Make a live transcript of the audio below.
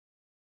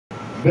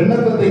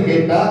விண்ணப்பத்தை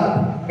கேட்டா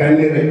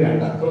கண்ணீரை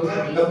கண்டா. சொல்லுங்க,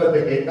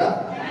 விண்ணப்பத்தை கேட்டா,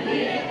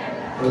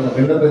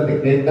 விண்ணப்பத்தை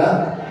கேட்டா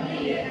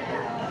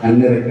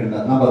கண்ணீரை கண்டா.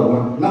 நம்பர்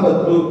 1. நம்பர்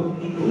 2,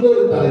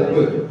 இன்னொரு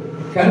தலைப்பு,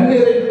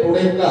 கண்ணீரை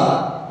துடைத்தா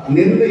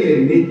நிந்தையை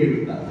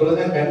நீக்கிவிட்டார்.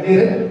 சொல்லுங்க,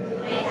 கண்ணீரை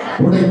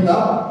துடைத்தா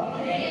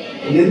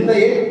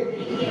நிந்தையை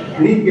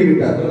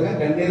நீக்கிவிட்டார். சொல்லுங்க,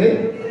 கண்ணீரை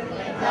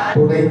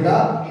துடைத்தா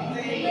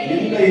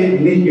நிந்தையை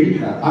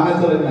நீக்கிவிட்டார்.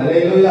 ஆமென் சொல்லுங்க.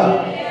 அல்லேலூயா.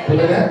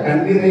 சொல்லுங்க,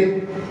 கண்ணீரை,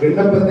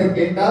 விண்ணப்பத்தை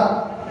கேட்டா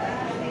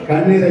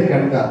கண்ணீரை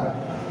கண்டா.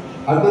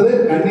 அடுத்தது,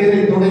 கண்ணீரை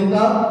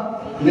துடைத்தா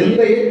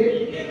நிந்தையை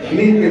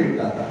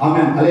நீக்கிவிட்டார்.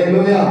 ஆமென்.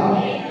 அல்லேலூயா.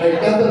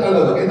 கர்த்தர்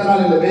நல்லவர். இந்த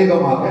நாளில்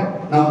வேகமாக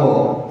நாம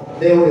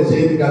தேவனுடைய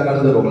செய்திக்காக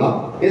கடந்து போகலாம்.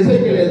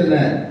 எசேக்கியேல் எழுதின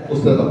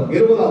புத்தகம்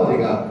 20ஆம்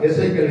அதிகாரம்.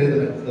 எசேக்கியேல்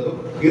எழுதின புத்தகம்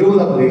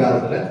 20ஆம்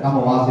அதிகாரத்துல நம்ம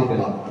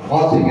வாசிக்கலாம்.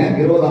 வாசிங்க.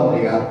 20ஆம்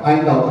அதிகாரம்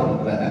 5ஆம்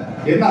வசனத்துல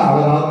என்ன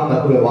அழகாக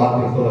கர்த்தருடைய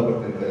வார்த்தை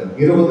சொல்லப்பட்டிருக்கிறது.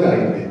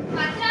 20:5.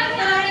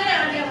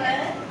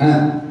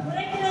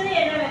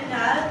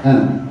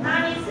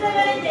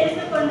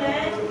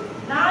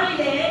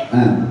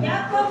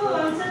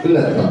 இல்ல,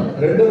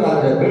 2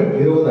 ராஜாக்கள்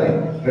 20:5.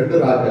 2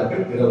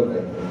 ராஜாக்கள்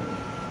 20:5.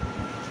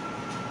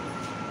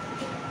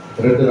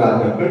 2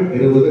 ராஜாக்கள்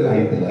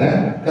 20:5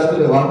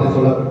 கர்த்தருடைய வார்த்தை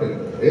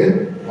சொல்லப்பட்டிருக்கிறது.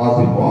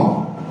 வாசிப்போம்.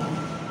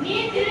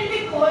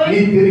 நீ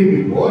திரும்பி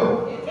போய்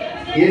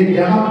என்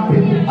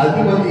ஜனத்தின்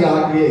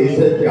அதிபதியாகிய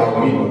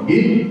எசேக்கியாவை நோக்கி,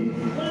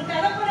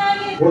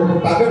 உன்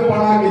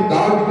தகப்பனாகிய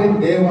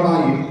தாவீதின்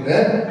தேவனாய் இருக்கிற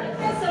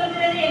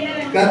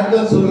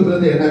கர்த்தர்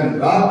சொல்கிறது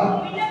என்னவென்றால்,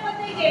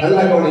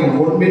 நல்லா கவனிங்க,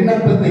 உன்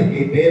விண்ணப்பத்தை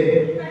கேட்டேன்,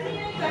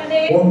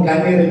 உன்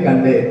கண்ணீரை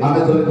கண்டேன்.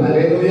 ஆமென் சொல்லுங்க.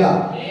 அல்லேலூயா.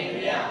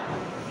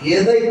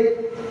 எதை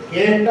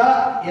கேட்டா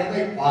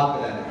எதை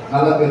பார்க்கிறாரு?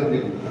 நல்லா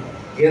தெரிஞ்சுக்கணும்.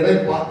 எதை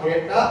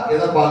கேட்டா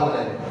எதை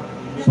பார்க்கிறாரு?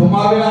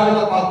 சும்மாவே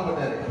ஆளுதா பார்க்க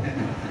மாட்டாரு.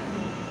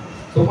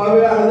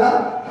 சும்மாவே ஆளுதா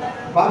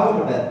பார்க்க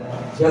மாட்டாரு.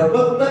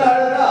 ஜெபத்தை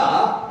ஆளுதா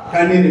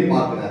கண்ணீரை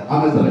பார்க்கிறார்.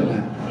 ஆமென் சொல்லுங்க.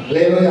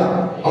 அல்லேலூயா.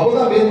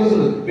 அப்பதான் வேதம்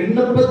சொல்லுது,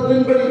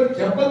 விண்ணப்பத்தின்படி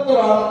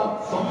ஜெபத்தில் ஆளணும்.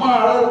 சும்மா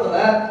அழறதுல,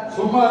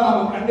 சும்மா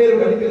நம்ம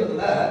கண்ணீர்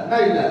வடிக்கிறதுல என்ன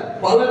இல்ல,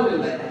 பலன்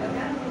இல்லை.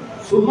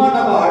 சும்மா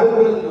நம்ம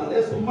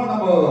அழுகிறதுனால, சும்மா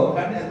நம்ம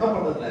கண்ணீர் என்ன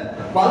பண்றதுல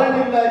பலன்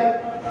இல்லை.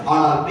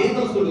 ஆனால்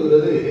வேதம்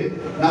சொல்லுகிறது,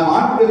 நம்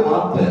ஆண்டுடைய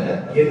வார்த்தை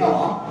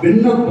என்னவா?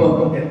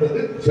 விண்ணப்பம் என்பது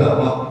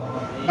ஜெபம்.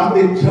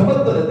 நம்முடைய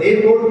ஜெபத்துல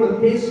தேவனோடு கூட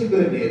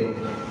பேசுகிற நேரம்,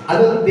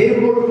 அல்லது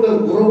தேவனோடு கூட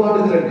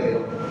உறவாடுகிற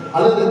நேரம்,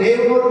 அல்லது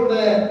தேவனோடு கூட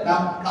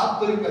நாம்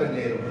காத்திருக்கிற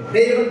நேரம்,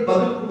 தேவன்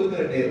பதில்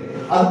கொடுக்கிற நேரம்,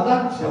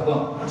 அதுதான்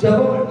ஜெபம்.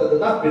 ஜெபம்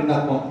என்பதுதான்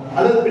விண்ணப்பம்,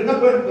 அல்லது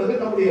விண்ணப்பம் என்பது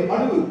நம்முடைய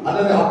மனு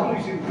அல்லது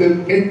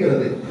அப்ளிகேஷன்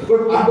கேட்கிறது.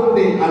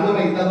 ஆண்டவரே,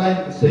 ஆண்டவரே, இதெல்லாம்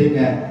எனக்கு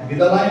செய்யுங்க,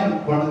 இதெல்லாம்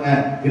எனக்கு பண்ணுங்க,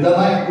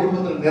 இதெல்லாம் என்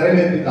குடும்பத்தில்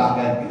நிறைவேற்றிட்டாங்க,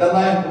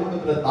 இதெல்லாம் என்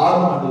குடும்பத்தில்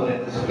தாரும் ஆண்டவரே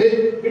என்று சொல்லி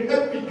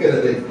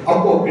விண்ணப்பிக்கிறது.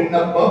 அப்போ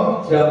விண்ணப்பம்,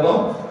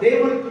 ஜெபம்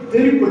தேவனுக்கு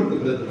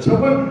தெரிப்படுத்துகிறது.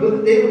 ஜெபம் என்பது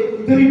தேவனுக்கு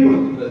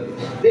தெரிப்படுத்துகிறது.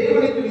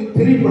 தேவனுக்கு நீ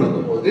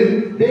தெரிப்படுத்தும் போது,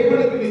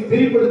 தேவனுக்கு நீ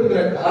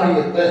தெரிப்படுத்துகிற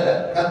காரியத்தை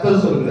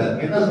கர்த்தர் சொல்கிறார்.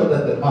 என்ன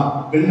சொல்றார் தெரியுமா?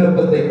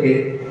 விண்ணப்பத்தை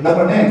என்ன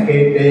பண்ண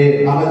கேட்டு.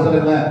 ஆமென்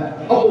சொல்லுங்க.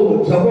 அப்போ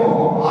ஜெபம்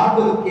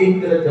ஆண்டவர்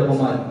கேட்கிற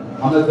ஜெபமா இருக்கு.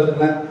 ஆமென்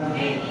சொல்லுங்க.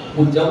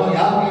 உன் ஜெபம்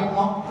யார்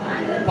கேட்கணும்?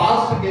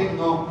 பாஸ்டர்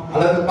கேட்கணும்,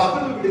 அல்லது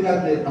பக்கத்து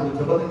வீட்டுக்காரங்க நம்ம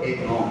ஜெபத்தை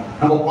கேட்கணும்.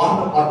 நம்ம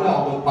பாடுற பாட்டு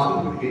அவங்க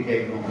பக்கத்து வீட்டுக்கு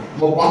கேட்கணும்,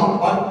 நம்ம பாடுற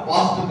பாட்டு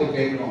பாஸ்டருக்கு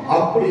கேட்கணும்.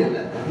 அப்படி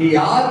இல்லை. நீ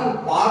யாரு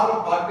பாடுற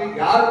பாட்டு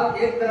யாரு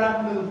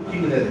கேட்கிறாங்கிறது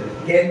முக்கியம் கிடையாது.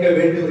 கேட்க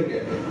வேண்டியவர்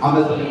கேட்கணும்.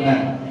 ஆமென் சொல்லுங்க.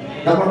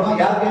 என்ன பண்ணணும்?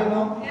 யார்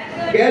கேட்கணும்?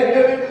 கேட்க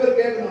வேண்டியவர்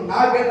கேட்கணும்.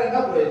 நான்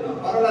கேட்டேன்னா போயிடணும்.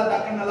 பரவாயில்ல,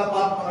 தக்க நல்லா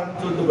பாஸ்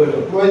பண்ணு சொல்லிட்டு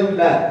போயிடும். புரோஜனம்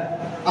இல்ல.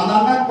 அந்த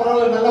அண்ணா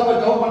பரவாயில்ல, நல்லா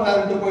ஜெபம்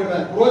பண்றாருன்னு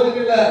போயிடுவேன்.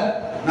 புரோஜனம் இல்ல.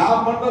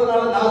 நான்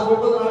பண்றதுனால, நான்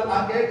சொல்றதுனால,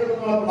 நான்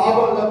கேட்கறதுனால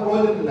லாபம் இல்ல,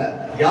 புரோஜனம் இல்ல.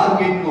 யார்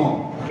கேட்கணும்?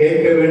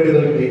 கேட்க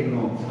வேண்டியவர்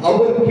கேட்கணும்.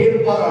 அவர்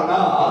கேட்பாரானா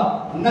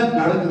என்ன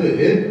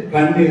நடக்குது?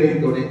 கண்ணீரை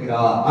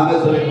துடைக்கிறார். அங்க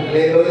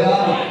சொல்லுங்க.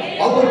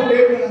 அவர்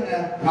கேட்கணுங்க.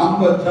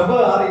 நம்ம ஜெப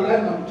அறையில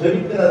நம்ம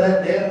ஜெபிக்கிறத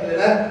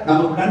நேரத்துல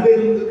நம்ம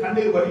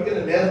கண்ணீர் வடிக்கிற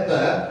நேரத்தை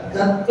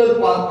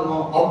கர்த்தர்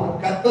பார்க்கணும். அப்படி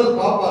கர்த்தர்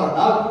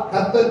பார்ப்பாரானால்,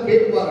 கர்த்தர்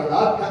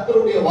கேட்பாரானால்,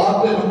 கர்த்தருடைய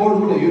வார்த்தை நம்மோடு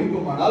கூட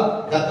இருக்குமானால்,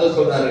 கர்த்தர்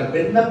சொல்றாரு,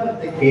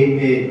 விண்ணப்பத்தை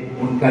கேட்டு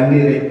உன்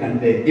கண்ணீரை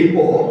கண்டேன்.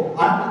 இப்போ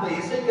அந்த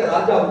எசேக்கியா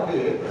ராஜாவுக்கு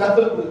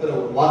கர்த்தர் கொடுக்கிற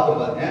ஒரு வார்த்தை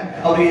பாருங்க.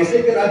 அவர்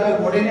எசேக்கியா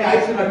ராஜாவுக்கு உடனே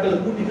ஆயுசு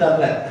நாட்கள்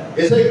கூட்டிட்டார்ல.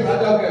 எசேக்கியா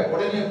ராஜாவுக்கு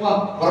உடனே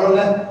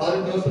பரவாயில்ல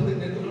 15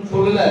 வருஷத்துக்கு நிறுத்தணும்னு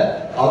சொல்லல.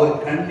 அவர்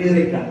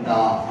கண்ணீரை கண்டா.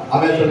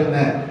 அவன் சொல்லுங்க,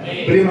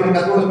 பிரியமான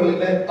கர்த்தருடைய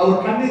பிள்ளைகளே,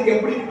 அவர் கண்ணீருக்கு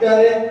எப்படி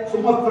விட்டாரு?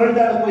 சும்மா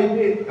ஃப்ரெண்டான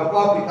போயிட்டு அப்பா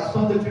அப்படி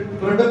கஷ்டம் தெரிஞ்சுட்டு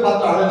ஃப்ரெண்டை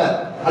பார்த்து அழல,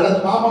 அல்லது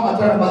மாமா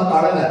மச்சானை பார்த்து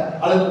அழல,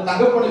 அல்லது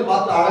தகப்பனை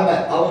பார்த்து அழல.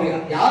 அவர்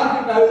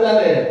யாருக்கிட்ட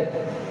அழுதாரு?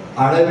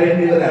 அழ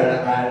வேண்டியவர்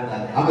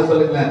அழுதாரு. அவன்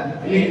சொல்லுங்க.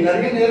 இன்னைக்கு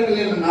நிறைய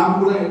நேரங்களில் நாம்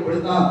கூட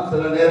இப்படித்தான்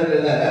சில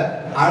நேரங்களில்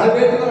அழ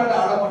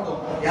வேண்டியவர் அழ மாட்டோம்.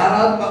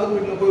 யாராவது பக்கத்து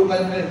வீட்டுல போய்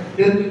உட்காந்து,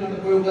 தெரிஞ்சு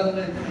போய்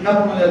உட்காந்து என்ன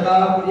பண்ணுவாக்கா,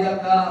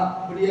 குடியாக்கா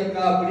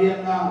குடியாக்கா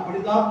குடியாக்கா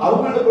அப்படிதான்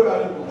அவங்கள்ட்ட போய்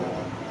அழுப்போம்.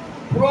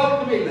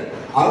 புரோஜனமே இல்லை.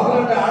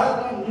 அவங்களோட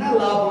அழகான என்ன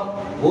லாபம்?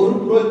 ஒரு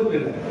புரோஜனம்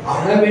இல்லை.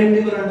 அழ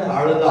வேண்டியவர்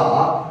அழுதா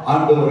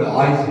ஆண்டவர்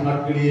ஆயுசு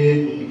நாட்களிலே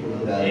கூட்டி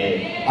கொடுக்கிறாரு.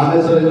 அந்த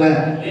சொல்லுங்க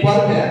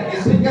பாருங்க.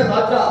 எசேக்கியா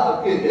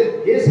ராஜாவுக்கு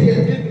ஏசாயா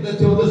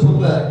தீர்க்கதரிசி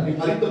சொல்றாரு, நீ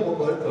மரித்த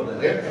போறன்னு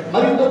சொல்றாரு.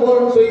 மரித்த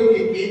போறன்னு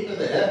சொல்லி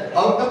கேட்டதை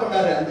அவர் என்ன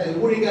பண்ணாரு, அந்த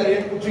ஊழியக்காரையே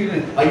குச்சின்னு,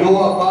 ஐயோ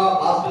அப்பா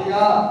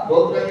ஆசையா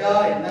தோற்றையா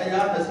என்னையா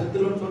நான்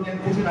செத்துருன்னு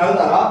சொன்னேன் குச்சின்னு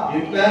அழுதாரா?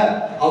 இல்ல.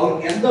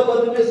 அவருக்கு எந்த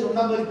பதிலுமே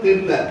சொன்ன மாதிரி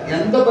தெரியல,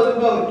 எந்த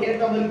பதிலுமே அவர்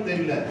கேட்ட மாதிரி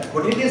தெரியல.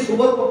 உடனே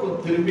சுவர்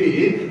பக்கம் திரும்பி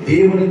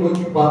தேவனை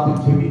நோக்கி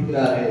பார்த்து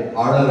சொல்லிக்கிறாரு,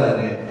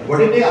 அழறாரு.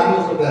 உடனே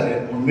ஆண்டவர் சொல்றாரு,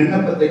 உன்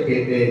விண்ணப்பத்தை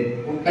கேட்டேன்,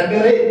 உன்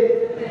கண்ணீரை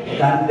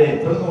கண்டேன்.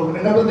 சொல்லுங்க, உன்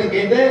விண்ணப்பத்தை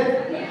கேட்டேன்,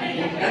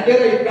 உன்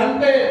கண்ணீரை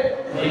கண்டேன்.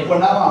 இப்ப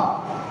நாம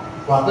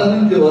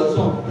 15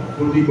 வருஷம்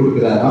குட்டி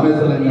கொடுக்கிறார். நாம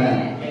சொல்லுங்க,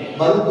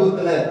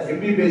 மருத்துவத்துல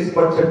எம்பிபிஎஸ்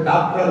படிச்ச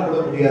டாக்டரால் கூட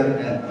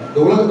முடியாதுங்க. இந்த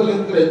உலகத்துல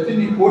இருக்கிற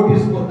எத்தனை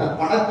கோடீஸ்வரன்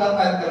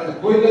பணக்காரனா இருக்கிறாங்க,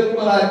 கோயிலா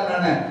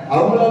இருக்கிறாங்க,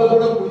 அவங்களால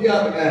கூட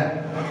முடியாதுங்க.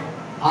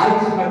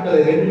 ஆயுசு நாட்களை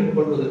ரெடியூ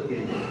பண்ணுவதற்கு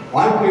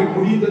வாழ்க்கை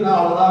முடியுதுன்னா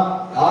அவ்வளவுதான்,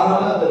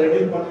 யாராலும் அதை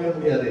ரெடியூ பண்ணவே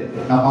முடியாது.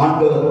 நம்ம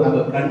ஆண்டவர்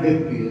நம்ம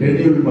கண்ணிற்கு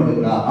ரெடியூ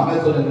பண்ணுகிறார். நாம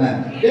சொல்லுங்க,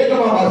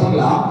 ஏகமா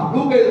வாசிக்கலாம்.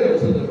 லூக்கா எழுதின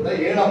புத்தகத்துல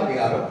 7ஆம்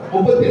அதிகாரம்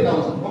 38ஆம்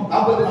வசனம்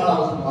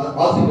 44ஆம் வசனம்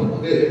வாசிக்கும்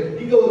போது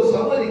இங்க ஒரு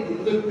சபரி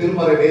குறித்து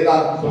திருமறை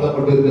வேதாகம்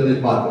சொல்லப்பட்டிருக்கிறதை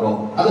பார்க்கிறோம்.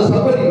 அந்த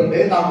சபரி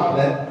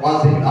வேதாகத்துல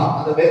வாசிக்கலாம்.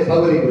 அந்த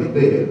சபரி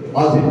குறித்து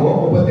வாசிப்போம்.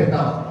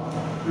 38ஆம்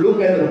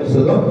லூக்கா எழுதின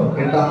புத்தகம்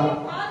 8ஆம்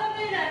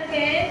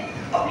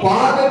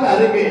பாதம்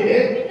அருகே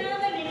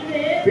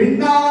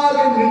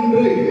பின்னாக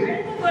நின்று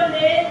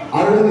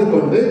அழுது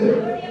கொண்டு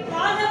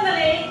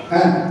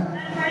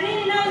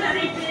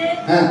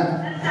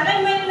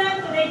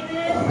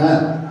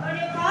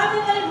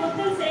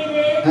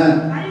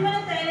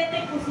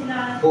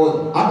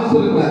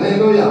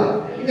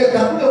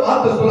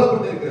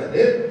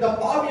சொல்லப்பட்டிருக்கிறது. இந்த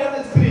பாவியான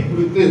ஸ்திரீ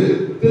குறித்து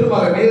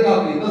திருமறை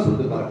வேதாகம் என்ன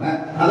சொல்லிட்டு பாருங்க.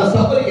 அந்த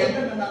சபரி என்ன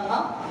பண்ணாங்கன்னா,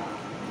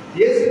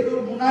 இயேசுக்கு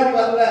முன்னாடி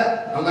வரல.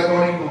 நல்லா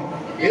கவனிக்கணும்,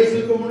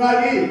 இயேசுக்கு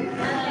முன்னாடி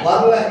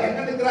வரல. எங்க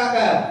நிக்கிறாங்க?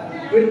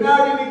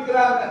 பின்னாடி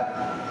நிக்கிறாங்க.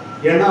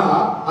 ஏன்னா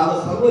அந்த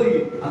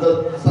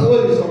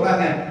சகோதரி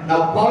சொல்றாங்க,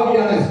 நான்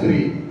பாவியான ஸ்திரீ.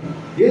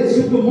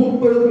 இயேசுக்கு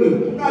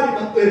முன்னாடி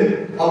வந்து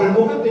அவள்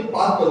முகத்தை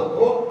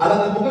பார்ப்பதற்கோ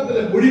அல்லது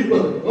முகத்தில்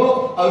முடிப்பதற்கோ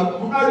அவருக்கு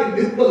முன்னாடி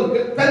நிற்பதற்கு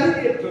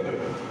தகுதியற்றவள்.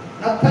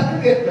 நான்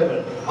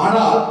தகுதியற்றவள்,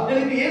 ஆனால்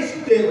எனக்கு இயேசு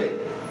தேவை.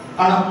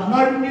 ஆனா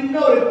முன்னாடி நின்று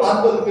அவரை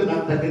பார்ப்பதற்கு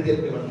நான்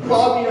தகுதியற்றவள்,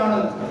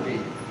 பாவியான ஸ்திரீ.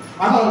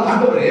 ஆனால்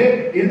ஆண்டவரே,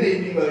 என்னை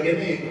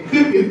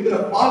இருக்கிற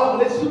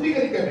பாவங்களை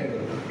சுத்திகரிக்க வேண்டும்,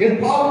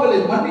 என் பாவங்களை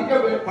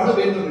மன்னிக்கப்பட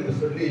வேண்டும் என்று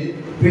சொல்லி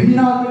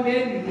பின்னாகவே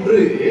நின்று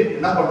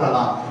என்ன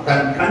பண்றலாம்,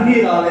 தன்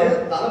கண்ணீராலே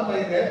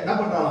தலைமையில என்ன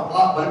பண்றலாம்,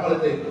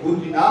 பரிமளத்தை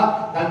ஊற்றினார்.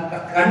 தன்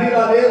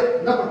கண்ணீராலே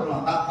என்ன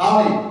பண்றலாம், தன்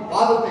காலை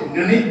பாதத்தை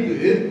நினைத்து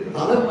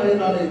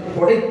தலைமையினாலே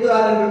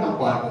துடைக்கிறார் என்று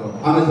நாம் பார்க்கிறோம்.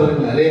 ஆமென்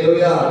சொல்லுங்க,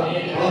 அல்லேலூயா.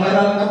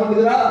 தலைமையினால என்ன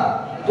பண்ணுகிறார்?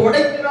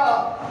 துடைக்கிறார்.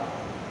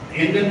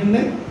 எங்க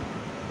நின்று?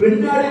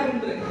 பின்னாடி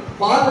நின்று,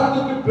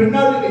 பாதத்துக்கு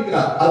பின்னாடி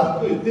நிற்கிறார்.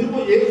 அதுக்கு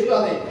திரும்ப இயேசு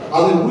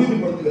அதை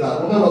உறுதிப்படுத்துகிறார்.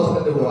 முதல்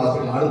வசனத்தை ஒரு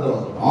வாசிக்கலாம். அடுத்த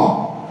வசனம்,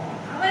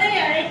 அவரை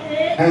அழைத்து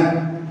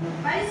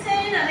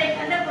பரிசேயன் அதை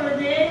கண்ட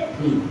பொழுது,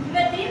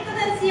 இவர்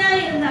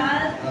தீர்க்கதரிசியாய்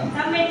இருந்தால்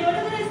தம்மை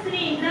தொடுகிற ஸ்திரீ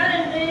இன்னார்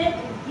என்று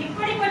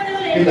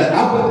இப்படிப்பட்டவள் இல்ல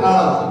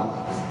 44ஆம் வசனம்,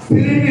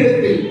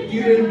 ஸ்திரீயிடத்தில்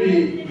திரும்பி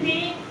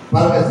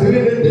பாருங்க.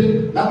 ஸ்திரீயிடத்தில்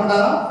என்ன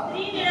பண்றாரா?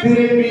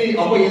 திரும்பி.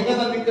 அப்ப எங்க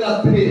நிற்கிறா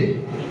ஸ்திரீ?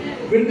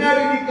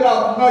 பின்னாடி நிற்கிறா,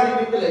 முன்னாடி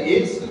நிற்கல.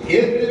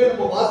 ஏற்கனவே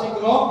நம்ம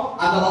வாசிக்கிறோம்,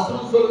 அந்த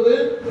வசனம் சொல்லுது,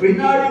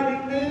 பின்னாடி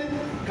நின்று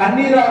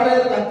கண்ணீரால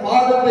தன்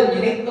பாதத்தை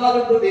நினைத்தார்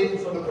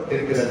என்று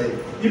சொல்லப்பட்டிருக்கிறது.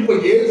 இப்ப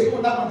இயேசு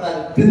என்ன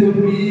பண்றாரு?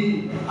 திரும்பி.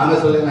 அங்க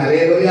சொல்லுங்க,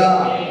 அல்லேலூயா,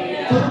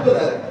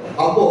 திரும்புறாரு.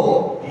 அப்போ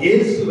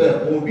இயேசுவை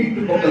உன்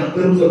வீட்டு பக்கம்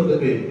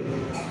திரும்புறதுக்கு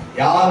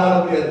யாரால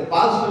முடியாது.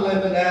 பாஸ்டர்ல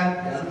என்னங்க,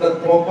 அந்த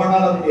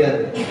கொம்பனால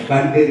முடியாது.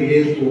 கண்ணீர்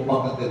இயேசு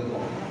பக்கத்துல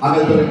இருக்கும். அங்க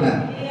சொல்லுங்க,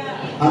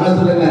 அங்க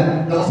சொல்லுங்க.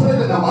 இந்த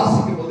வசனத்தை நான்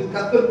வாசிக்கும் போது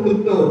கர்த்தர்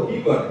கொடுத்த ஒரு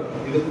கீவேர்டு,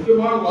 இது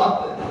முக்கியமான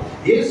வார்த்தை.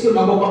 இயேசு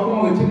நம்ம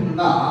பக்கமா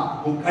வச்சிருந்தா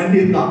உன்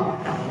கண்ணீர் தான்.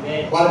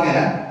 பாருங்க,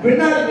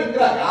 பின்னாடி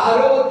நிற்கிறா,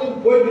 யாரோ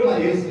ஒருத்தர்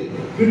போயிட்டு இயேசு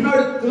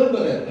பின்னாடி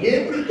திரும்புறாரு.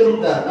 எப்படி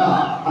திரும்புறாருன்னா,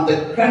 அந்த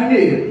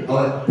கண்ணீர்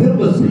அவர்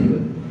திரும்ப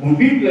செய்வார். உன்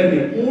வீட்டுல நீ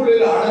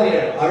மூளையில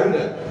அழுக,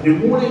 நீ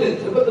மூளையில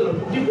செபத்துல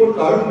முட்டி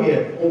போட்டு அழுகிய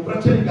உன்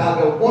பிரச்சனைக்காக,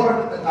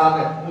 போராட்டத்துக்காக,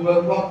 உங்க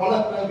பல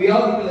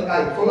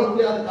வியாதிகளுக்காக, சொல்ல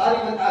முடியாத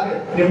காரியங்களுக்காக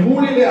நீ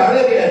மூளையில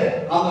அழகிய,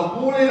 அந்த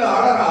மூளையில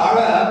அழ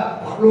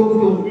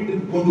பரலோகத்தை உன்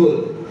வீட்டுக்கு கொண்டு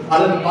வருது,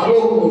 அல்லது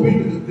பரலோகம் உன்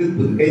வீட்டுக்கு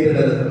திருப்புது.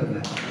 கைதடல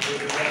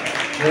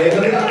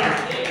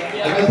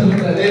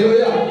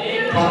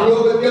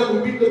பரலோகத்தையே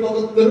உன் வீட்டு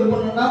பக்கம்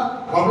திருப்பணும்னா,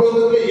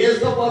 பரலோகத்தை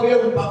ஏசப்பாவே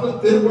உன் பக்கம்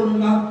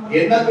திருப்பணும்னா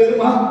என்ன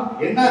தெரியுமா?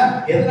 என்ன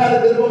எதனால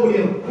திருப்ப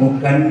முடியும்? உன்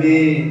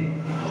கண்ணீர்,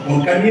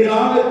 உன்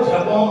கண்ணீரான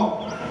ஜெபம்,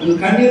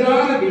 உன்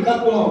கண்ணீரான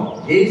விண்ணப்பம்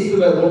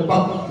இயேசுவை உன்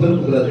பக்கம்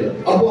திருப்புகிறது.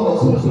 அப்போ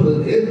வசனம்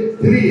சொல்றது,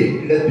 ஸ்திரீ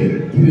இடத்தில்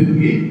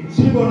திரும்பி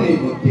சீமோனை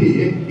நோக்கி,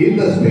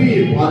 இந்த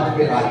ஸ்திரீயை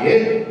பார்க்கிறாயே,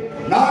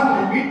 நான்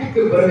உன்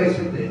வீட்டுக்கு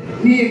பிரவேசித்தேன்,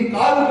 நீ என்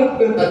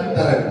கால்களுக்கு தண்ணி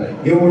தரவில்லை,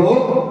 எவ்வளோ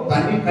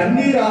தண்ணி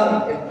கண்ணீரால்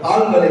என்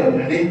கால்களை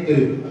நினைத்து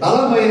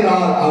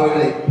தலைமையினால்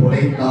அவர்களை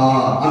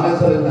துடைத்தார். ஆமென்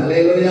சொல்லுங்க,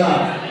 அல்லேலூயா.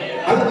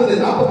 அடுத்தது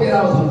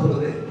 47ஆம் வசனம்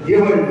சொல்றது,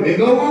 இவள்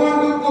மிகவும்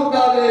அன்பு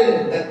கூர்ந்தாளே.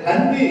 இந்த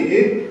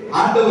கண்ணீர்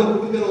ஆண்டவர்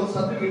கொடுக்கிற ஒரு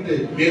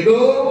சர்டிபிகேட்,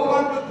 மிகவும்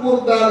அன்பு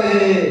கூர்ந்தாளே.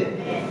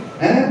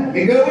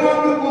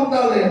 மிகவும்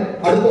கூர்ந்தாலே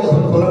அடுத்த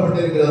வசனம்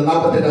சொல்லப்பட்டிருக்கிறது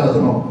 48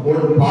 வசனம்,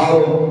 உன்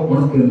பாவம்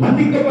உனக்கு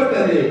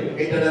மன்னிக்கப்பட்டது.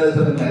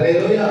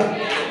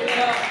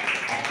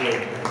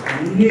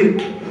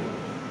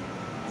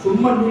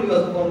 சும்மா நீர்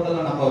வசம்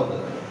போறதெல்லாம்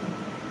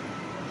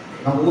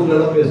நம்ம ஊர்ல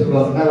எல்லாம்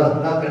பேசுவாங்க,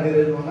 கண்ணீர்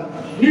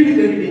நீதி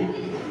கண்ணி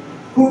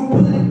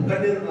கூப்பிடுறது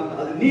கண்ணீர்,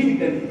 அது நீதி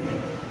கண்ணி.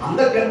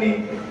 அந்த கண்ணி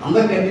அந்த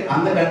கண்ணி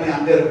அந்த கண்ணி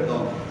அங்க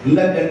இருக்கட்டும்.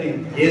 இந்த கண்ணி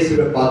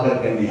இயேசுவை பார்க்கிற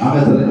கண்ணி.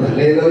 ஆமென் சொல்லுங்க.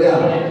 அல்லேலூயா.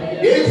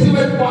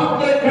 இயேசுவை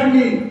பார்க்கிற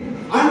கண்ணி,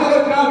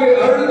 ஆண்டவருக்காக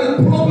அழுது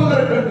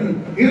புலம்புகிற கண்ணி,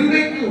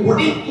 இருதயத்தை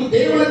உடைத்து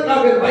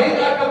தேவனுக்காக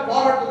வயதாக்க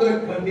பாராட்டுகிற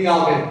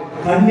கண்ணியாக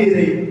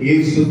கண்ணீரை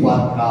இயேசு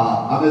பார்த்தார்.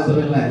 ஆமென்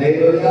சொல்லுங்க.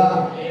 அல்லேலூயா.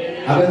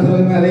 ஆமென்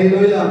சொல்லுங்க.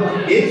 அல்லேலூயா.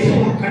 இயேசு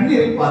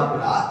கண்ணீரை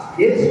பார்க்கிறார்.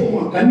 இயேசு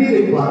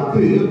கண்ணீரை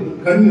பார்த்து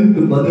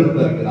கண்ணுக்கு பதில்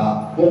தருகிறார்.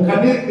 உன்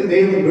கண்ணீருக்கு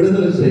தேவன்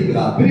விடுதலை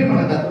செய்கிறார்.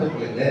 பிரியமான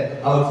கர்த்தர்களே,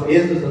 அவர்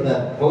இயேசு சொன்ன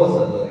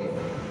கோசத்தை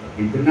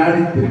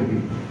பின்னாடி திரும்பி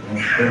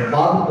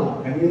பார்த்து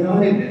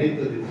கண்ணீராலே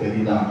நினைத்தது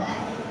சரிதான்.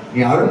 நீ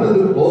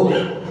அழுதது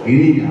போதும்,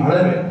 இனி நீ அழ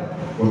வேண்டாம்.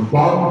 உன்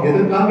பாவம்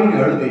எதற்காக நீ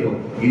அழுதையோ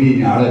இனி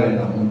நீ அழ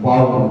வேண்டாம். உன்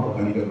பாவம் உனக்கு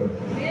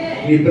மன்னிக்கப்பட்டது.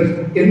 நீ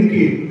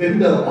எனக்கு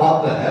தெரிந்த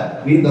வார்த்தை,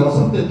 நீ இந்த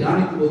வசனத்தை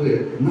தியானிக்கும் போது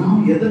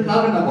நாம்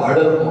எதற்காக நம்ம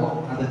அழறோமோ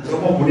அந்த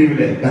ஜெபம்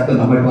முடிவிலே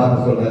கர்த்தர் நம்மை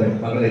பார்த்து சொல்றாரு,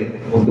 மகளே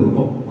உன்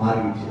துன்பம்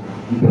மாறிடுச்சு,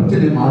 உன்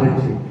பிரச்சனை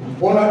மாறிடுச்சு, உன்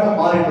போராட்டம்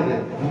மாறிட்டது,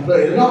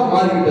 எல்லாம்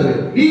மாறிவிட்டது,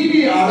 நீ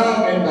அழ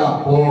வேண்டாம்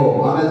போ.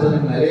 ஆமென்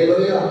சொல்லுங்க.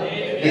 அல்லேலூயா.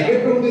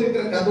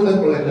 கேட்டுக்கொண்டிருக்கிற கர்த்தருடைய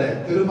பிள்ளைகளே,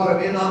 திருமறை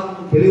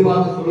வேதாகமம்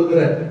தெளிவாக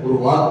சொல்லுகிற ஒரு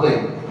வார்த்தை,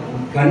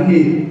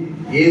 கண்ணீர்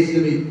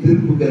இயேசுவை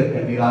திருப்புகிற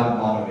கண்ணீராக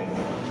மாற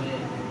வேண்டும்.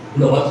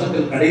 இந்த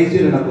வருஷத்தில்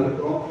கடைசியில் நம்ம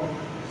இருக்கிறோம்.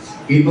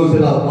 இன்னும்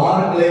சில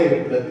வாரங்களே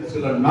இருக்கிறது,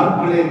 சில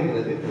நாட்களே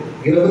இருக்கிறது.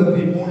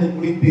 23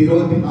 முடித்து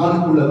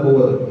 24க்குள்ள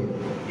போவதற்கு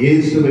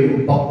இயேசுவை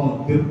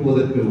பக்கம்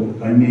திருப்புவதற்கு உன்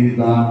கண்ணீர்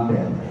தான்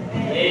தேவை.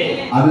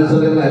 அது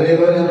சொல்லுங்க.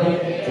 அல்லேலூயா.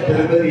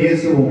 எத்தனை பேர்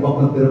இயேசு உன்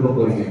பக்கம் திருப்ப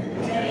போறீங்க?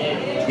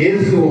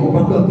 இயேசு உன்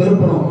பக்கம்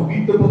திருப்பணும்,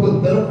 வீட்டு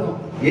பக்கம் திருப்பணும்.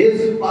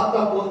 இயேசு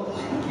பார்த்தா போதும்.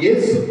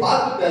 இயேசு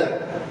பார்த்துட்டாரு.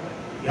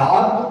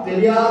 யாருக்கும்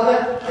தெரியாத,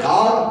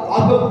 யாரும்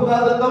பார்க்க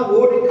கூடாதான்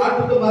ஓடி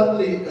காட்டுக்கு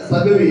மரத்துல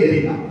சகவி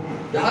ஏறினான்.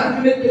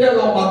 யாருக்குமே தெரியாது,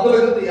 அவன்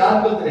மக்களுக்கு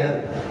யாருக்கும் தெரியாது.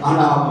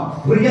 ஆனா அவன்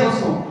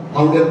பிரயாசம்,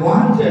 அவனுடைய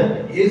வாஞ்ச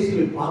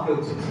இயேசுவை பார்க்க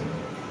வச்சிருச்சு.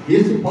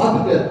 இயேசு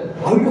பார்த்துட்டு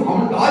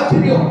அவனுக்கு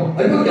ஆச்சரியம்,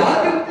 ஐயோ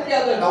யாருக்கும்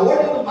தெரியாது, நான்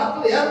ஓடுறது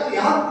மக்கள்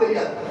யாரும்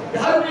தெரியாது,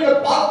 யாருமே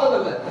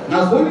பார்த்ததில்லை.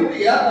 நான் சொல்லிட்டு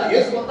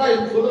இயேசு வந்தா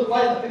எனக்கு சொல்லுப்பா,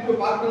 எனக்கு திரும்பி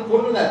பார்க்கணும்னு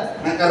சொல்லல.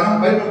 நான் கரான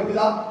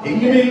பயன்படுத்திதா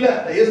எங்கேயுமே இல்ல.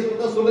 இயேசு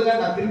வந்தா சொல்லுங்க,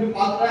 நான் திரும்பி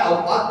பார்க்கிறேன்,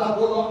 அவர் பார்த்தா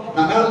போதும்,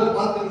 நான் மேல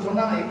பார்த்தேன்னு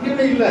சொன்னா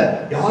எங்கேயுமே இல்ல.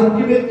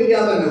 யாருக்குமே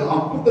தெரியாத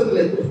அவன்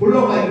கூட்டத்துல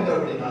உள்ளவனா இருக்கிற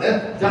அப்படின்னால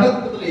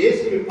ஜனக்கூட்டத்துல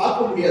இயேசுவை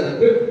பார்க்க முடியாது.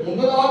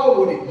 முன்னதாக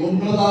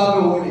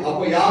ஓடி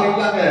அப்ப யாரும்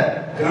இல்லாங்க,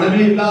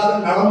 கனமே இல்லாத,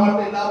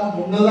 நடமாட்டம் இல்லாம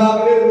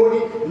முன்னதாகவே ஓடி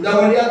இந்த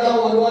வழியா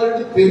தான் வருவார்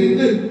என்று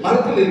தெரிந்து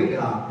மரத்தில்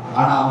இருக்கிறான்.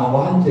 ஆனா அவன்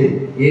வாஞ்சை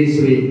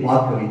இயேசுவை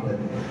பார்க்க வைத்தது.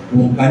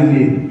 உன்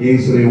கண்ணீர்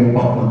இயேசுவை உன்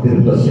பக்கம்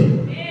திரும்ப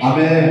செய்யும்.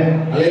 ஆமென்.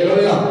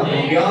 அல்லேலூயா.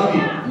 வியாதி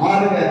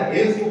மாறுங்க,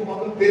 இயேசு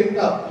பக்கம்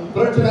திரும்பா, உன்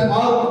பிரச்சனை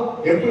மாறும்.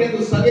 எப்படி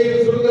இந்த சகையை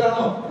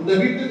சொல்கிறானோ, இந்த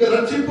வீட்டுக்கு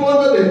ரட்சிப்பு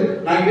வந்தது,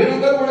 நான்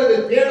எழுந்த கூடாது,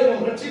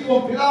 தேடவும்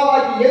ரட்சிக்கவும்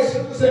பிதாவாகி இயேசு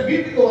கிறிஸ்து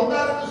வீட்டுக்கு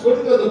வந்தாருன்னு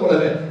சொல்கிறது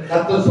போலவே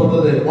கர்த்தர்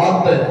சொல்றது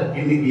வார்த்தை,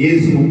 இன்னைக்கு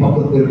இயேசு உன்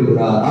பக்கம்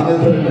திரும்புகிறார்.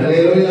 ஆமென் சொல்லுங்க.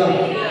 அல்லேலூயா.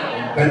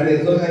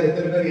 கண்ணீர் சொல்லுங்க.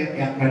 எத்தனை பேர்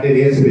என் கண்ணீர்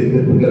இயேசுவை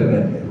திருப்புகிற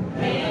கண்ணீர்?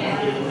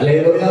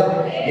 அல்லேலூயா.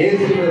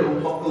 இயேசுவை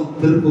உன் பக்கம்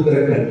திருப்புகிற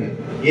கண்ணீர்.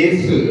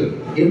 இயேசு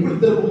எப்படி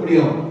திருப்ப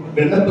முடியும்?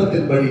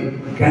 விண்ணப்பத்தின்படி,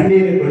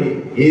 கண்ணீரின்படி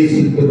இயேசு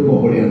திருப்ப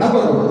முடியும். நம்ம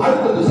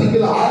அடுத்தது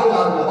சங்கீதம்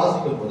 6:6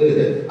 வாசிக்கும் போது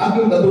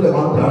அங்கும் கர்த்தருடைய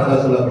வார்த்தை அழகா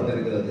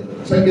சொல்லப்பட்டிருக்கிறது.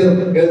 சங்கீதம்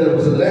 7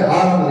 புத்தகத்திலே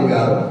 6ஆம்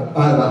அதிகாரம்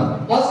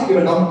வாசிக்க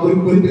வேண்டாம்,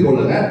 புரிந்து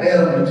கொள்ளுங்க,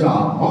 நேரம் நிமிஷம்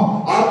ஆகும்.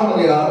 6ஆம்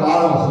அதிகாரம்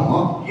 6ஆம்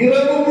வசனம்,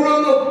 இரவு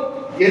முழுவதும்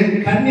என்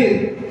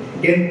கண்ணீர்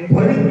என்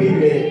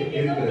படுக்கையிலே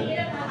இருக்கிறது.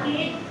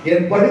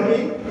 என் படுக்கை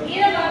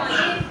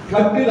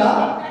கட்டிலா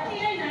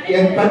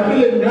என்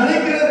கட்டில்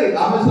நினைக்கிறது.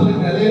 ஆமென்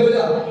சொல்லுங்க.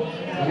 அல்லேலூயா.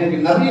 இன்னைக்கு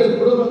நிறைய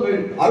குடும்பங்கள்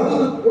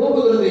அழுது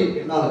புலம்புகிறதை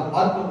என்னால்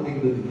பார்க்க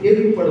முடிகிறது,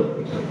 கேள்விப்பட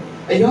முடிகிறது.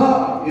 ஐயா,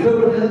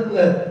 இரவு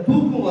நேரத்துல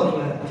தூக்கம்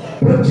வரல,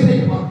 பிரச்சனை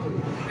பார்த்து,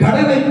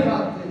 கடனை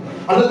பார்த்து,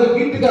 அல்லது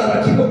வீட்டுக்கார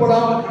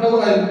ரட்சிக்கப்படாம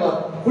கணவராக இருப்பார்,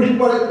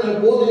 குடிப்பழக்கத்துல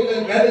போதையில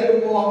வேலைக்கு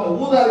போவாங்க,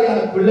 ஊதாரியான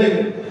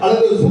பிள்ளைகள்,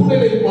 அல்லது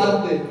சூழ்நிலை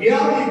பார்த்து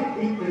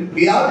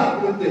வியாதி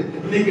குறித்து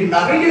இன்னைக்கு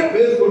நிறைய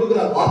பேர்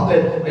கொடுக்கிற வார்த்தை,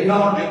 ஐயா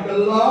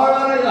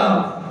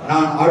நெக்கெல்லாம்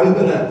நான்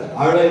அழுகிற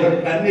அழை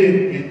கண்ணீர்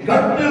என்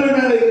கட்டில்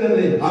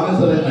நினைக்கிறது. அவன்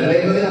சொல்ல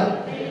நிலையா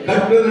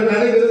கட்டில்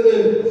நினைக்கிறது.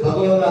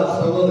 சகோதரா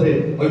சகோதரி,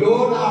 ஐயோ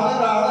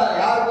நான் அழ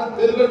யாருக்கும்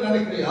தெரியல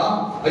நினைக்கிறியா?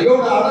 ஐயோ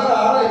நான்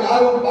அழ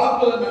யாரும்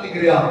பார்க்கல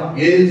நினைக்கிறியா?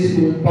 இயேசு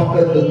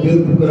பக்கத்தை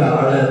திருப்புகிற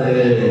அழகு,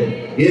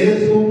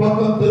 இயேசு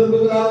பக்கம்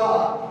திரும்புகிறா.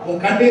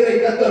 உன் கண்ணீரை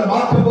கர்த்தர்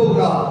மாற்ற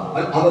போகிறா.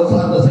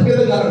 அவர் அந்த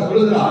சங்கீதக்காரன்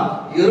சொல்லுகிறான்,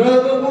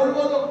 இரவு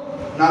முழுவதும்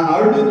நான்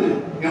அழுது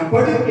என்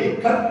படுக்கை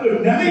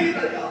கட்டில்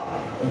நினைக்கிறேன்.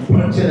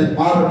 பிரச்சனை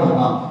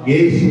மாறணும்னா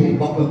இயேசுவின்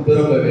பக்கம்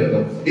திரும்ப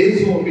வேண்டும்.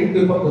 இயேசுவின் வீட்டு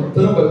பக்கம்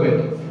திரும்ப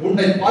வேண்டும்.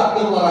 உன்னை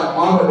பார்க்கிறவராக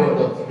மாற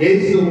வேண்டும்.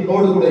 இயேசு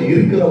உன்னோடு கூட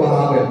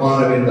இருக்கிறவராக மாற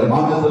வேண்டும்.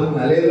 ஆமென் சொல்லுங்க.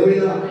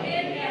 அல்லேலூயா.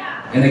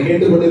 என்னை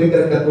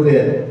கேட்டுக்கொண்டிருக்கிற கர்த்தருடைய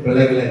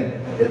பிள்ளைகளே,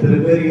 எத்தனை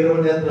பேர்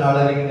இரவு நேரத்தில்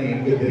ஆடறீங்கன்னு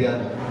எனக்கு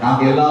தெரியாது.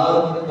 நாங்க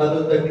எல்லாரும் வந்து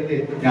கதவு தட்டிட்டு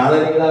நீ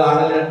ஆடறீங்களா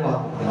ஆடலைன்னு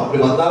பார்ப்போம். அப்படி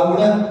வந்தா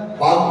கூட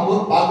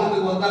பார்க்கும்போது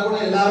பார்க்கறதுக்கு வந்தா கூட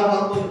எல்லாரும்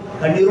பார்க்கும்போது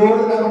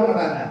கண்ணீரோடு தான்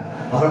மாட்டாங்க,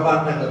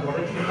 வரமாட்டாங்க,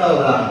 புடைச்சிட்டு தான்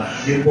வருவாங்க.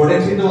 நீ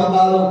புடைச்சிட்டு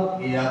வந்தாலும்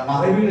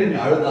மறைவில் நீ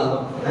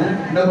அழுதாலும்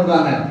என்ன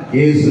பண்ணுவாங்க?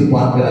 இயேசு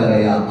பார்க்கிறாரு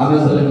ஐயா.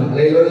 அவன் சொல்லுங்க,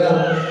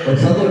 ஒரு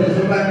சகோதரி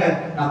சொல்றாங்க,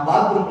 நான்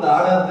பாத்ரூம்ல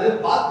ஆடாது,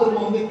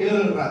 பாத்ரூம் வந்து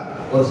கேளுன்றாங்க.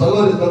 ஒரு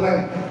சகோதரி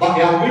சொல்றாங்க,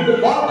 என் வீட்டு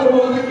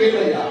பாத்ரூம் வந்து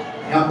கேளையா,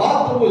 என்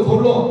பாத்ரூம்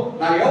சொல்லும்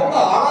நான்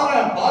எவ்வளவு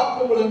ஆடுறேன்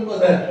பாத்ரூம்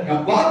என்பதை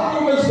என்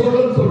பாத்ரூம்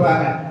சொல்லுன்னு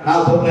சொல்றாங்க.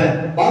 நான் சொல்றேன்,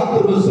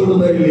 பாத்ரூம்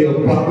சொல்லுதோ இல்லையோ,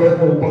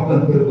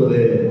 பக்கம்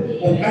திரும்புது.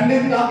 உன்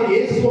கண்ணிற்காக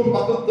இயேசுவின்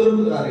பக்கம்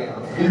திரும்புகிறாரு.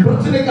 உன்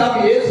பிரச்சனைக்காக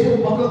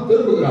இயேசுவின் பக்கம்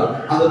திரும்புகிறார்.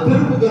 அந்த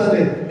திரும்புகிறது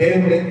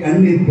தேவனுடைய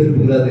கண்ணீர்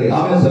திரும்புகிறது.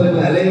 அவன்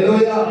சொல்லுங்க,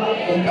 அல்லேலூயா.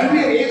 உன்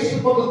கண்ணீர் இயேசு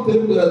பக்கம்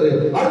திரும்புகிறது.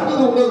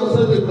 அடுத்தது உள்ள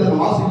வசனத்தை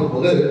வாசிக்கும்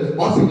போது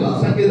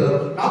வாசிக்கலாம்.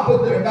 சங்கீதம்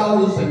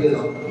 42வது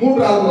சங்கீதம்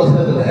 3வது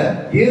வசனத்துல,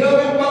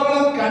 இரவும்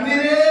பகலும்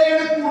கண்ணீரே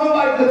எனக்கு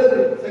உணவாகிறது.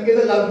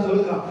 சங்கீதக்காரன்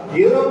சொல்லுகிறான்,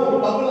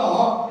 இரவும்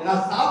பகலும்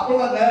நான்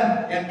சாப்பிடல,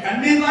 என்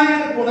கண்ணீர் தான்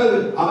எனக்கு உணவு.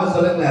 அவன்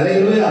சொல்லுங்க,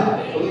 அல்லேலூயா.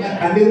 சொல்லுங்க,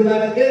 கண்ணீர் தான்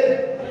எனக்கு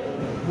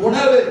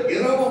உணவு.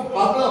 இரவும்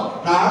பகலும்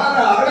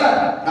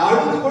நான்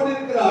அழுது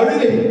கொண்டிருக்கிற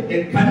அழுகை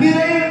என்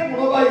கண்ணீரே எனக்கு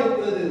உணவாய்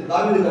இருக்கிறது.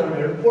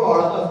 தாவீதுக்காரன் எப்போ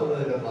அழகா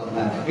சொல்றாரு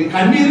பாருங்க, என்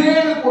கண்ணீரே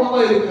எனக்கு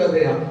உணவாய்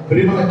இருக்கிறது.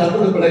 பிரியமான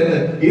கர்த்தருடைய பிள்ளைகளே,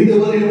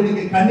 இதுவரை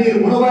உனக்கு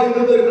கண்ணீர் உணவாய்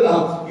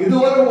இருந்திருக்கலாம்,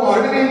 இதுவரை உன்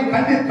அழுகையில்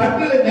கண்ணீர்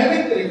கண்ணில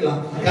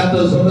நினைத்திருக்கலாம்.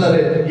 கர்த்தர்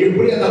சொல்றாரு,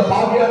 எப்படி அந்த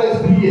பாவியான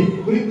ஸ்திரியை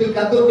குறித்து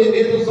கர்த்தருடைய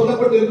வேதம்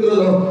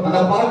சொல்லப்பட்டிருக்கிறதோ, அந்த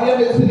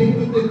பாவியான ஸ்திரியை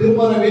குறித்து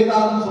திருமண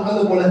வேதாகம்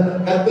சொன்னது போல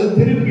கர்த்தர்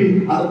திருப்பி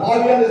அந்த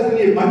பாவியான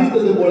ஸ்திரியை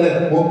மன்னித்தது போல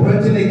உன்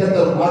பிரச்சனை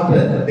கர்த்தர் மாற்ற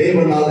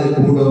தேவனாலே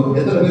கூடும்.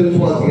 எத்தனை பேர்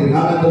விசுவாசிக்கிறீங்க?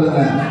 நான்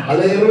சொல்றேன்,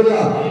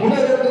 அல்லேலூயா.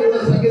 உலகத்தில்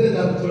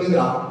சங்கீதக்காரன்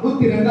சொல்லுகிறான்,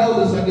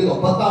 102வது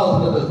சங்கீதம் 10வது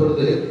வசனத்தை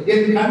சொல்லுது,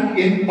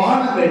 என்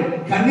பானங்கள்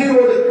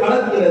கண்ணீரோடு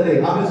கலக்கிறது.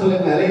 அவன்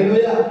சொல்லுங்க,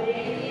 அல்லேலூயா.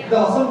 இந்த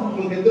வசனம்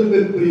உங்களுக்கு எத்தனை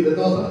பேர் புரியுது?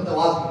 இந்த வசனத்தை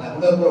வாசிங்க,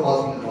 முதல் முறை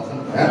வாசிங்க. இந்த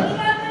வசனத்தை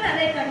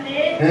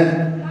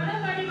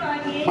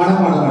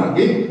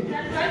மனமானவாகி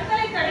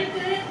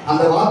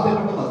அந்த வார்த்தை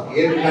மட்டும் வாசிங்க.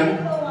 என் கண்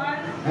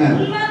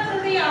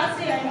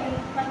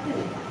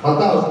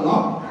 10வது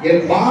வசனம்,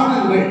 என்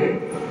பானங்கள்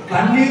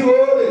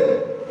கண்ணீரோடு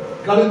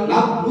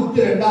கலக்கலாம்.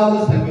 102வது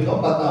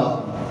சங்கீதம் 10வது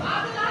வசனம்.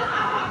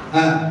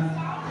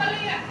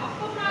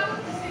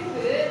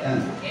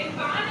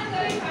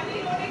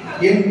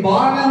 என்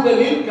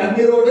பானங்களில்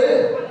கண்ணீரோடு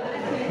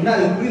என்ன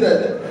புரியுது?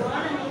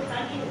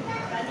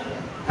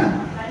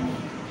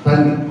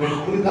 தண்ணி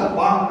புரியுதா?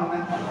 பானம் என்ன?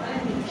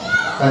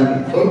 தண்ணி.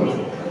 சொல்லுங்க,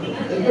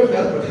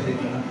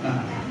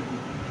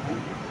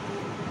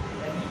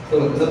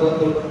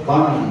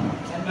 பானம்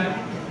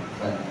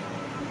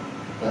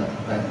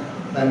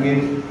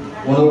தண்ணீர்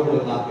உணவு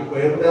கொடுக்கலாம். இப்போ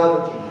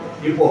எப்படியாவது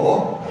இப்போ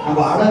நம்ம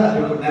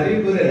நிறைய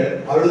பேர்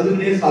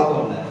அழுதுன்னே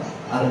சாப்பிடல,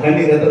 அது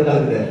கண்ணீர் எத்தனை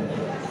கலக்குது?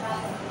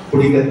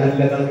 குடிக்கிற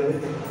தண்ணியில கலக்குது,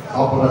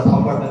 சாப்பிட்ற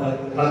சாப்பாட்டுல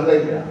கலக்குது, கலக்குதா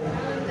இல்லையா?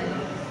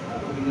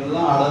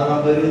 இதெல்லாம் அழற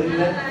மாதிரி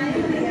இல்லை,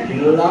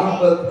 இதெல்லாம்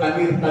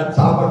கண்ணீர்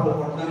சாப்பாட்டுல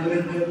போட்ட மாதிரி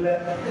இல்லை,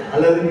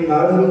 அல்லது நீங்க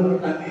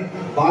அழுது தண்ணி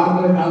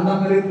பானங்களை கலந்த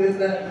மாதிரி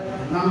இல்லை.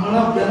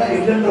 நாங்களாம் அப்படியெல்லாம்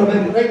இல்லைன்ற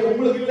மாதிரி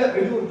உங்களுக்கு இல்லை,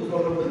 வெளியூருக்கு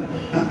சொல்றேன்.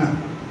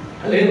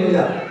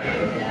 அல்லேலூயா.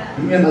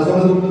 நான்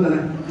சொன்னது உண்டு தானே?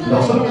 இந்த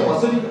வசனத்தை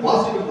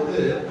வாசிக்கும்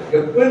போது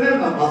எப்பவுமே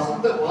நான்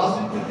வசனத்தை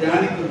வாசித்து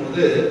தியானிக்கும்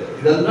போது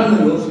இதெல்லாம்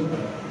நான்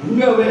யோசிப்பேன்.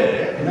 உண்மையாவே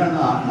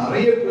என்னன்னா,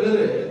 நிறைய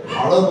பேர்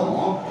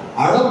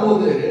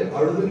அழும்போது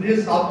அழுதுன்னே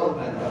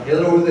சாப்பிடுறேன்.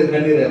 எதில் விழுது?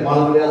 கண்ணீரை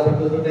மாலமலையா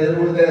சொல்லிட்டு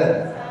எதில் விழுது?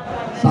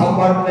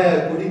 சாப்பாட்டுல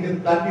குடிக்கிற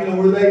தண்ணியில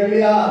விழுதா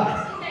இல்லையா?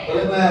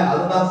 சொல்லுங்க.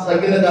 அதுதான்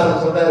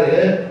சங்கீதக்காரன் சொல்றாரு,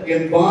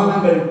 என்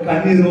பானங்கள்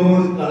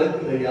கண்ணீரோடு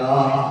கலக்குதையா,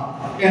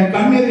 என்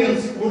கண்ணீர்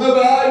என்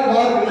உணவாய்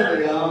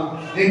மாறுகிறதையா,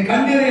 என்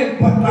கண்ணீரை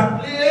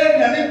கட்டிலே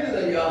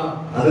நினைக்குதையா.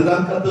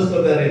 அதுதான் கர்த்தர்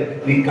சொல்றாரு,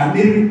 நீ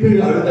கண்ணீர் விட்டு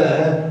அழுத,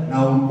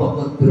 நான் உன்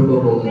பக்கம்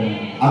திரும்ப போகிறேன்.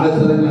 அதை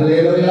சொல்லுங்க,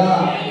 அல்லேலூயா.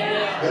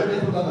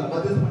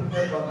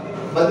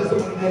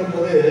 பதிசம்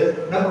போது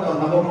என்ன பண்ணுவோம்?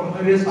 நம்ம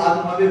முன்னாடியே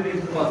சாதமாவே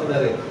பேசுமா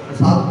சொல்றாரு,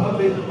 சாதமா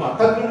பேசுமா,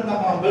 டக்குன்னு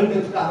நம்ம பெல்ட்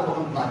வச்சுட்டு அந்த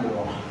பக்கம்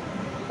தாண்டிடுவோம்.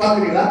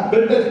 பாக்குறீங்களா?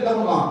 பெல்ட் வச்சு என்ன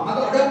பண்ணுவோம்?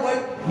 அதோட போய்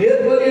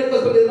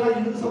நேர்வழியாக சொல்லிடுறான்,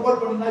 இது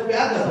சப்போர்ட் பண்ணா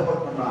பேங்க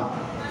சப்போர்ட் பண்றான்.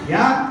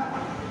 ஏன்?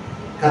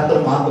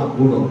 கர்த்தர் மாற்றம்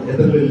கூடும்.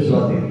 எத்தனை பேர்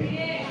விசுவாசிக்கிறீங்க?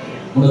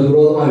 உனக்கு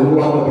விரோதமாக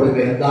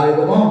உருவாக்கப்படுகிற எந்த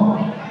ஆயுதமும்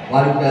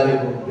வாழ்க்கையாலே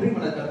போகும்.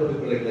 திருமண கர்த்தருடைய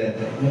பிள்ளைகளே,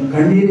 உன்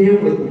கண்ணீரே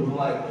உங்களுக்கு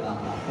உருவாக்கலாம்,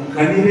 உன்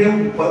கண்ணீரே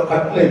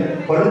கட்டளை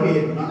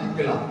படுகையை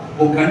நினைக்கலாம்,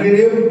 உன்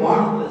கண்ணீரே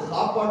வானத்துல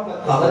சாப்பாட்டுல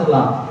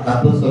கலக்கலாம்.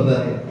 கர்த்தர்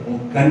சொல்றாரு,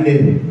 உன்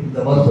கண்ணீர் இந்த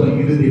வருஷம்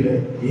இறுதியில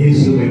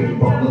இயேசுவை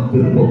பக்கம்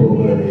திரும்ப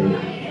போகிறது.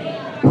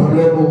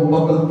 பரலோகம்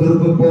பக்கம்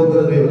திரும்ப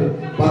போகிறது.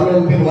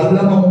 பரலோகத்தின்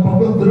வல்லமம்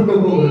பக்கம் திரும்ப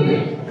போகிறது.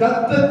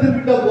 கர்த்தர்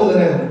திரும்பிட்ட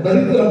போதுனே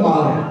தரித்திரம்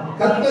மாறும்.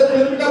 கர்த்தர்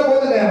திரும்பிட்ட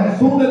போதுனே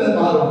சூழ்நிலை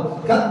மாறும்.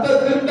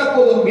 கர்த்தர் திரும்பிட்ட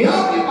போது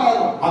வியாதி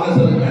மாறும். அவன்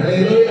சொல்லுங்க,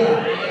 அல்லேலூயா.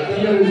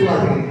 எத்தனை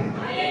விசுவாசிக்கிறீங்க?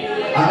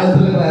 அவன்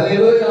சொல்லுங்க,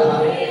 அல்லேலூயா.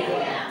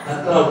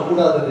 கர்த்தரால்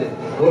கூடாதது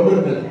ஒன்று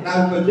இல்லை.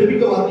 நான் இப்ப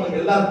ஜெபிக்க வரவங்க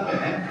எல்லாருமே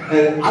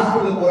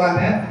ஹாஸ்பிட்டல்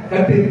போறாங்க,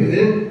 கட்டு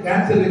இருக்குது,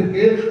 கேன்சர்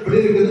இருக்கு, இப்படி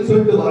இருக்குதுன்னு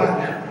சொல்லிட்டு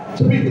வராங்க.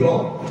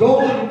 சுபிக்கிறோம்,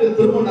 ஜோபிட்டு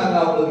திரும்ப நாங்க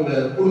அவங்களுக்கு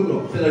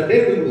கொடுக்குறோம். சில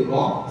டேட்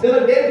கொடுக்குறோம், சில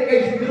டேட்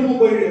கழிச்சு திரும்ப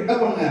போயிட்டு என்ன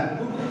பண்ணுங்க,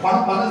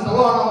 பணம்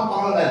செலவானாலும்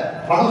பரவாயில்ல,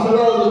 பணம்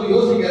செலவாகிறது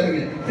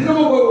யோசிக்காதீங்க.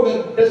 திரும்ப போய் ஒரு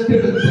டெஸ்ட்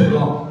எடுக்க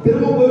சொல்றோம்,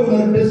 திரும்ப போய் ஒரு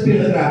டெஸ்ட்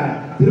எடுக்கிறாங்க.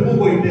 திரும்ப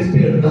போய் டெஸ்ட்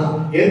எடுத்தா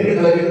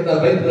ஏற்கனவே இருந்த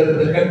வயிற்றுல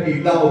இருந்த கட்டி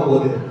இல்லாம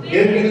போகுது.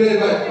 ஏற்கனவே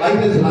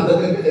வைரஸ் அந்த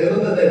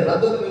இருந்தது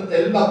ரத்தத்துல இருந்த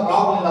எல்லா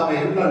ப்ராப்ளம் இல்லாம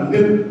எல்லாம்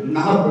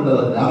நார்மல்ல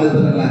வருது. அவன்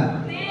சொல்லுங்க,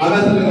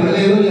 அவன் சொல்லுங்க.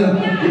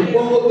 இப்போ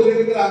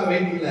இருக்கிறாங்க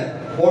வெயிட்டிங்ல.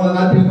 போன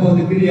நாட்டுக்கு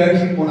வந்து கிரி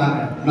அழிச்சு போனாங்க.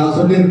 நான்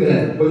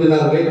சொல்லியிருக்கிறேன், கொஞ்ச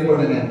நேரம் வெயிட்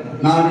பண்ணுங்க,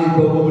 நானே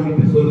இப்போ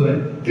பண்ணிட்டு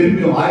சொல்லுவேன்.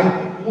 திரும்பியும்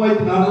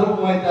 3400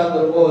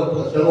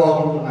 3600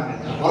 செலவாகணும்னு சொன்னாங்க.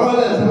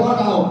 பரவாயில்ல,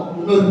 செலவானாலும்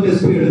இன்னொரு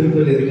டெஸ்ட் எடுத்து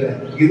சொல்லி இருக்கிறேன்.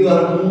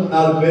 இதுவரை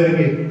 3-4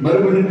 பேருக்கு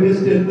மறுபடியும்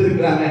டெஸ்ட்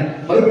எடுத்திருக்கிறாங்க.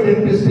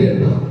 மறுபடியும் டெஸ்ட்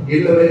எடுத்தோம்,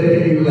 இல்லவே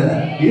இல்லை.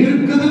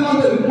 இருக்குதுன்னு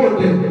அந்த ரிப்போர்ட்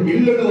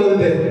இல்லைன்னு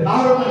வருது.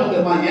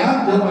 காரணம்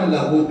ஏன் ஜெபம்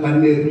இல்லை? உன்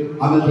கண்ணீர்.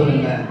 அவன்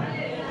சொல்லுங்க,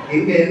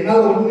 இங்க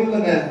என்னால ஒண்ணு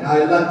இல்லைங்க,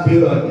 நான் எல்லாம்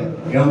செய்வாங்க.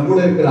 என் கூட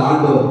இருக்கிற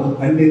ஆண்டவர் உன்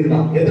கண்ணீர்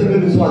தான். எத்தனை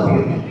பேர்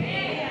விசுவாசிக்கிறீங்க?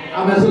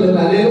 அவன் சொல்லுங்க,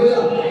 அல்லேலூயா.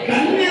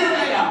 கண்ணீர்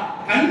தான்,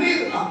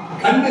 கண்ணீர் தான்.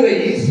 கண்ணீரை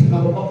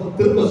நம்ம பக்கம்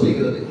திரும்ப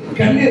செய்கிறது.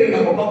 கண்ணீரை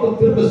நம்ம பக்கம்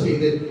திரும்ப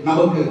செய்து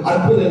நமக்கு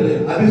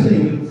அற்புதங்கள்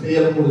அதிசயங்கள்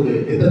செய்யப்படுது.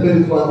 எத்தனை பேர்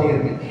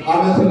விசுவாசிக்கிறீங்க?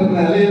 அவன் சொல்லுங்க,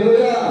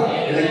 அல்லேலூயா.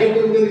 இதை கேட்டு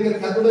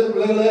கர்த்தருடைய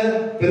பிள்ளைகளே,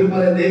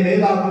 திருமறை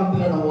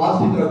வேதாகமத்தில் நம்ம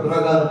வாசிக்கிற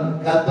பிரகாரம்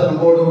கர்த்தர்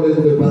நம்மோடு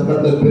இருந்து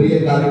கர்த்தர் பெரிய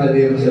காரியங்களை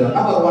செய்வார்.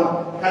 நம்பர் 1,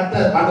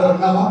 கர்த்தர் ஆண்டவர்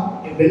என்னவா?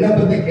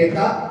 விண்ணப்பத்தை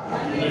கேட்டா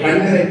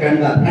கண்ணீரை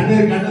கண்டார்.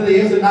 கண்ணீரை கண்டதை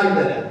இயேசு என்ன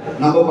ஆயிட்டாரு?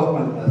 நம்ம பக்கம்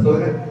வந்தார்.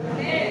 சொல்லுங்க,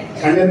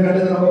 கண்ணீர்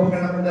கண்டதை நம்ம பக்கம்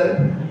என்ன பண்ணாரு?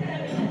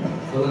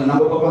 சொல்லுங்க,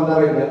 நம்ம பக்கம்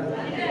வந்தாரா இல்ல?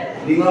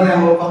 நீங்களும்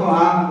நம்ம பக்கம்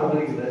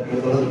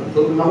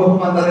சொல்லுங்க, நம்ம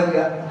பக்கம் வந்தாரா இல்ல?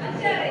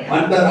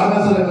 வந்தார்.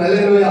 ஆமென் சொல்லுங்க,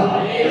 அல்லேலூயா.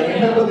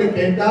 விண்ணப்பத்தை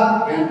கேட்டா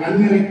என்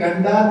கண்ணீரை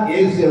கண்டா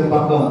இயேசு என்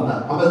பக்கம்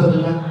வந்தார். ஆமென்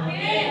சொல்லுங்க,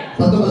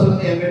 சத்தமா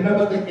சொல்லுங்க. என்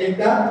விண்ணப்பத்தை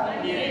கேட்டா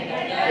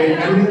என்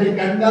கண்ணீரை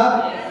கண்டா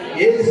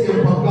இயேசு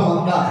என் பக்கம்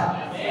வந்தார்.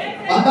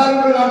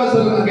 வந்தார்கள். ஆமென்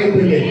சொல்லுங்க,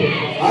 கேட்பீங்க.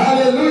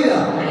 அல்லேலூயா.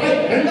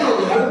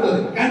 இரண்டாவது, அடுத்தது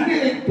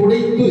கண்ணீரை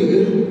துடைத்து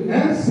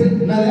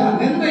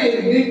நன்மையை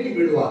நீக்கி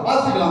விடுவார்.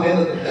 வாசிக்கலாம்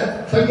வேதத்தில்.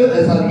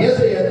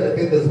 ஏசாயா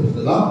தீர்க்க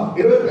புத்தகம்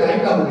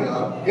 25ஆம்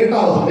அதிகாரம்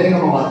 8வது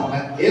வேகமா வாசிங்க.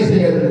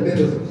 ஏசாயா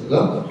தீர்க்க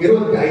புத்தகம்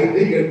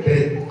 25:8.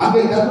 அங்கே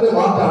கர்த்தருடைய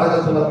வார்த்தை அழகா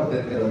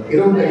சொல்லப்பட்டிருக்கிறது.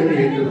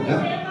 25:8.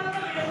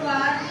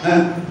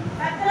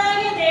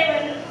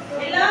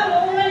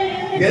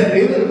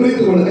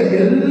 புரிந்து கொள்ளுங்க,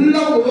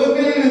 எல்லா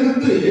முகங்களில்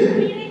இருந்து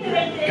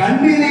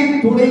கண்ணீரை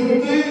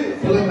துடைத்து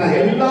சொல்லுங்க,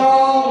 எல்லா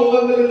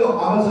முகங்களிலும்.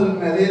 அவன்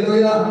சொல்லுங்க,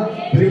 அல்லேலூயா.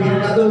 பிரியமான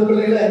கர்த்தருடைய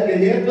பிள்ளைகளே, இங்க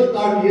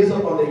ஏற்றத்தாழ்வு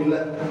இயேசுவோட இல்ல,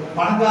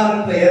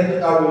 பணக்காரன்ற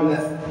ஏற்றத்தாழ்வு இல்ல,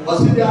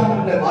 வசதியான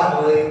இந்த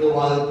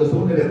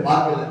சூழ்நிலை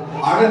பார்க்கல,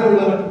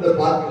 அழகுள்ளவற்றை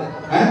பார்க்கல,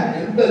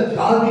 எந்த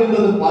ஜாதி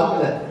என்பது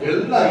பார்க்கல.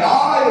 எல்லாம்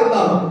யாரா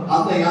இருந்தாலும்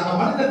அந்த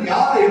மனிதன்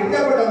யாரா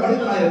எப்படியாப்பட்ட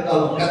மனிதனா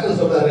இருந்தாலும் கர்த்தர்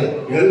சொல்றாரு,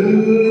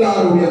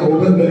 எல்லாருடைய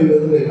முகங்களில்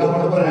இருந்து என்ன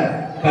பண்ண போறேன்?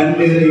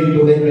 கண்ணீரை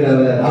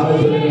துடைக்கிறவர். அவன்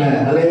சொல்லுங்க,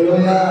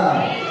 அல்லேலூயா.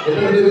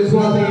 எத்தனை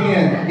விசுவாசிங்க?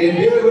 என்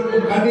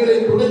தேவன் கண்ணீரை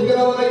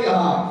துடைக்கிறவரையா,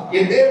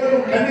 என்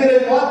தேவன் கண்ணீரை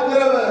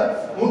மாற்றுகிறவர்.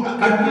 உன்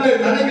கண்ணீரை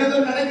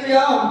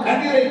நினைக்கிறியா?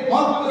 கண்ணீரை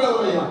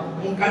மாற்றுகிறவரையா,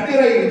 உன்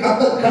கண்ணீரை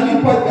கர்த்தர்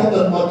கழிப்பாய்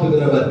கர்த்தர்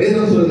மாற்றுகிறவர்.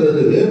 வேதம்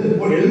சொல்கிறது,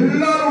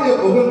 எல்லாருடைய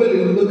முகங்களில்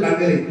இருந்து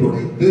கண்ணீரை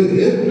துடைத்து,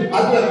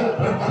 அதுல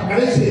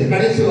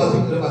கடைசி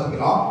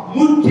வாசிக்கிறோம்,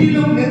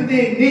 முற்றிலும்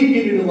நெஞ்சை நீக்கி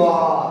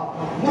விடுவார்.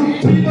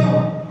 முற்றிலும்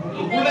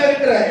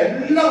இருக்கிற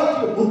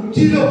எல்லாவற்றையும்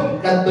முற்றிலும்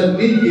கர்த்தர்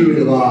நீக்கி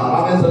விடுவார்.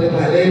 அவன் சொல்லுங்க,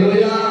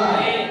 அல்லேலூயா.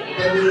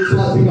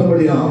 விசுவாசிக்க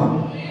முடியும்.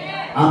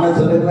 அவன்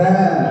சொல்லுங்க,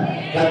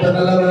 கர்த்தர்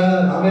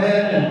நல்லவர். அவன்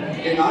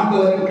என்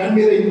ஆண்டவர்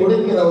கண்ணீரை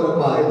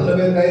துடைக்கிறவரப்பா. எத்தனை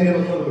பேர்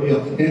தைரியம் சொல்ல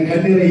முடியும்? என்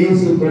கண்ணீரை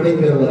இயேசு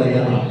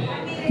துடைக்கிறவரையா.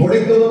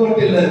 துடைக்கவும்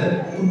மட்டும் இல்ல,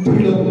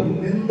 முற்றிலும்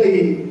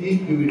நிந்தையை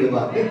நீக்கி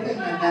விடுவார்.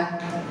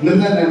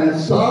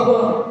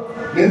 சாபம்,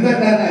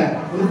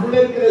 உனக்குள்ள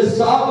இருக்கிற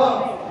சாபம்,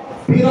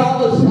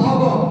 தீராத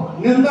சாபம்,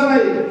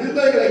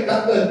 நிந்தைகளை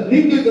கர்த்தர்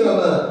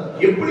நீக்குகிறவர்.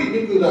 எப்படி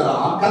நீக்குகிறாரா?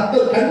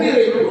 கர்த்தர்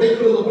கண்ணீரை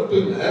உடைக்கிறது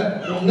மட்டும் இல்ல,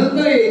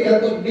 நிந்தையை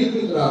கர்த்தர்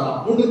நீக்குகிறாரா.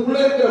 உனக்குள்ள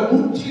இருக்கிற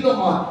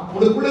முற்றிலுமா,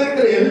 உனக்குள்ள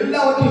இருக்கிற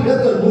எல்லாவற்றையும்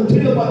கர்த்தர்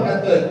முற்றிலுமா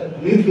கர்த்தர்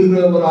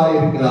நீக்குகிறவராய்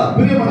இருக்கிறார்.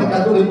 பிரியமான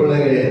கர்த்தருடைய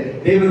பிள்ளைகளே,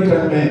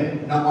 தேவச்சனமே,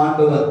 நம்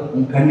ஆண்டவர்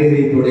உன்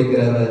கண்ணீரை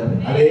துடைக்கிறவர்.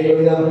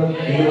 அல்லேலூயா.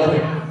 இதுவரை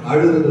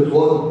அழுது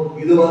போதும்,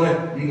 இதுவரை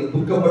நீங்க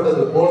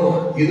துக்கப்பட்டது போதும்,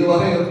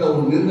 இதுவரை இருந்த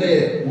உன்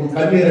நிந்தையை, உன்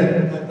கண்ணீரை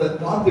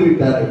கர்த்தர் பார்த்து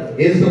விட்டாரு.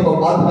 இயேசுவை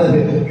பார்த்தாரு.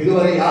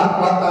 இதுவரை யார்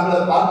பார்த்தாங்களோ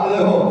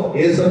பார்க்கலையோ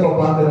இயேசுவை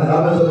பார்க்கிறார்.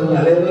 அவன் சொல்லுங்க,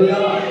 அல்லேலூயா.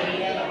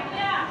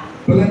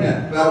 பிள்ளைங்க,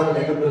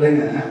 எங்க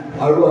பிள்ளைங்க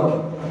அழுவாங்க.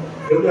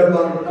 எப்படி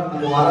அழுவாங்கன்னா,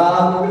 நம்ம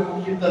வராதவே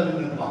முக்கியத்தான்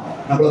நின்றுப்பான்.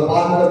 நம்மளை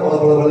பார்த்தத பல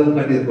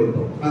கண்ணீர்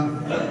கொடுத்தோம்.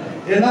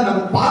 ஏன்னா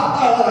நம்ம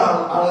பார்த்தா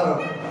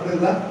அழறோம்.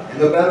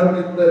 எங்க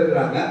பேரமணி கூட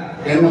இருக்கிறாங்க.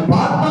 என்ன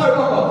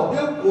பார்த்தாலும்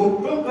அப்படியே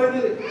ஒட்டும்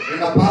கண்ணீர்.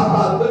 என்ன பார்த்தா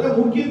அது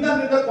முக்கியம் தான்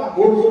நினைப்பான்.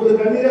 ஒரு சொல்ற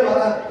கண்ணீரே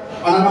வராது.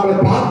 ஆனா நம்மளை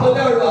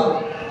பார்த்ததே அழுவாங்க.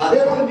 அதே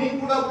போல நீ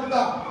கூட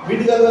அப்படிதான்.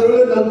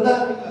 வீட்டுக்காரர்கள் நல்லா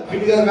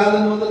வீட்டுக்கார வேலை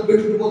வந்து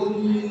பெற்றுட்டு போது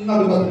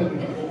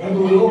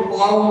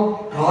பாவம்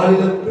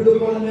காலையில விட்டுட்டு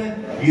போனேன்.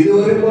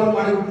 இதுவரைக்கும்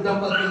மழை விட்டு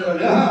தான்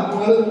பார்த்துக்கிறாங்க.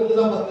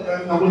 தான்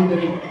பார்த்துக்கிறாங்க, நம்மளுக்கு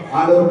தெரியும்.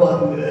 ஆண்டவர்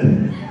பார்த்துக்கிறாரு.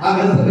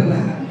 ஆக சொல்லுங்க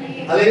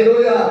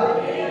அல்லேலூயா.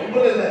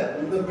 இல்ல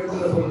இந்த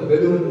பெண்களை சொல்லுங்க,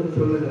 வெகுவென்று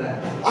சொல்லுங்க.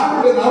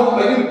 ஆண்டவர் நாம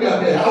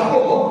மகிழ்ச்சிக்காக.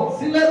 அப்போ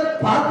சிலர்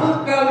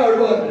பார்ப்பதற்காக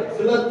அழுவார்கள்,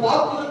 சிலர்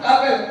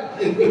பார்ப்பதற்காக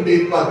இப்படி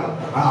இருப்பார்கள்.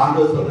 ஆனா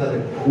ஆண்டவர் சொல்றாரு,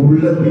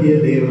 உள்ளத்தையே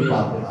தேவன்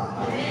பார்க்கிறார்.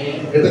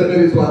 எத்தனை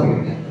பேர்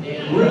விசுவாசிக்கிறீங்க?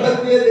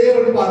 உள்ளத்தையே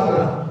தேவன்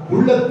பார்க்கிறார்.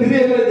 உள்ள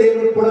திரைகளை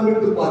தேவன்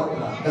புடமிட்டு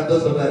பார்க்கிறார்.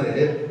 கர்த்தர்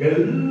சொல்றாரு,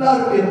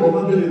 எல்லாருடைய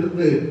முகங்கள்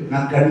இருந்து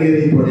நான்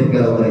கண்ணீரை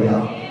துடைக்கிறவரையா,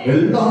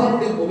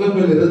 எல்லாருடைய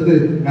முகங்கள் இருந்து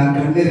நான்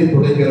கண்ணீரை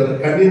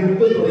துடைக்கிறவர். கண்ணீர்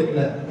மட்டும்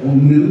துடைக்கல, உன்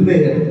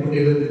நிந்தைய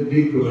உன்னிலிருந்து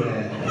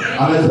நீக்குவேன்.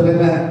 அவன்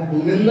சொல்லுங்க,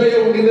 உன் நிந்தைய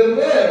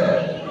உன்னிலிருந்து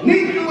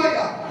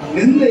நீக்குவையா,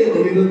 நிந்தைய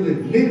உன்னிலிருந்து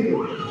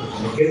நீக்குவேன்.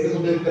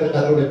 கேட்டுக்கொண்டிருக்கிற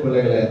கர்த்தருடைய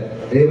பிள்ளைகளை,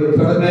 தேவன்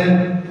கடமை,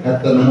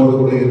 கர்த்தர் நம்மோடு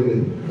கூட இருக்கு.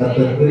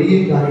 கர்த்தர் பெரிய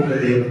காரியங்களை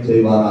தேவன்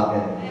செய்வாராக.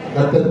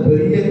 கர்த்தர்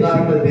பெரிய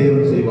காரியங்களை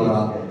தேவன்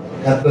செய்வாராக.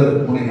 கர்த்தர்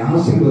உன்னை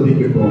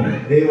ஆசீர்வதிக்கட்டும்.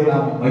 தேவனை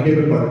நாம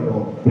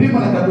மகிமைப்படட்டும்.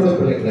 பிரியமான கர்த்தருடைய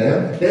பிள்ளைகளை,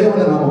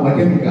 தேவனை நாம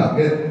மகிமைக்காக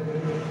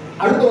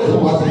அடுத்த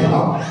வருஷம்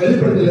வாசிக்கலாம்.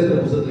 வெளிப்படுத்தல்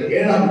புத்தகத்துல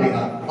 7ஆம்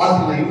அதிகாரம்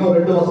வாசிக்கலாம். இன்னும்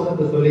 2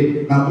 வசனத்தை சொல்லி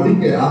நான்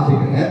முடிக்க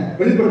ஆசைக்கிறேன்.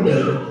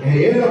 வெளிப்படுத்தல்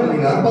 7ஆம்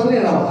அதிகாரம்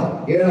 17ஆம் வசனம்.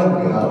 7ஆம்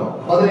அதிகாரம்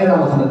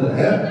 17ஆம் வசனத்துல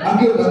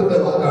அங்கே ஒரு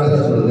கர்த்தருடைய வார்த்தை அழகா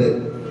சொல்லுது,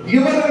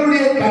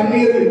 இவர்களுடைய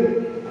கண்ணீர்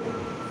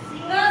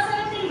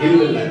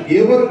இல்ல,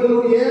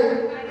 இவர்களுடைய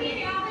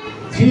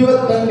ஜீவ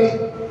தண்ணீர்,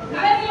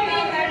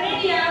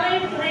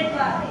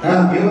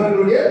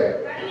 இவர்களுடைய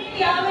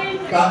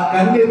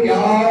கண்ணீர்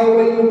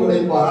யாவையும்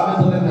துடைப்பார். அவன்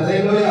சொல்லுங்க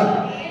அல்லேலூயா.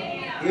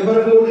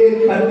 இவர்களுடைய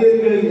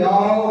கண்ணீர்கள்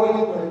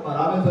யாவையும் துடைப்பார்.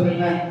 அவன்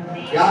சொல்லுங்க,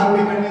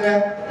 யாருடைய கண்ணீரை?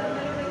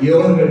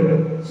 இவர்கள்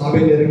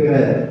சபையில் இருக்கிற,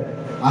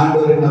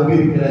 ஆண்டவரை நம்பி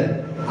இருக்கிற,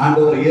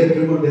 ஆண்டவரை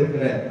ஏற்றுக்கொண்டு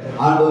இருக்கிற,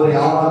 ஆண்டவரை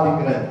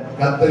ஆராதிக்கிற,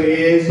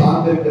 கர்த்தரையே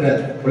சார்ந்திருக்கிற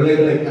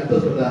பிள்ளைகளை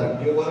கர்த்தர் சொல்றாரு,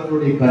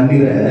 இவர்களுடைய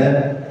கண்ணீரை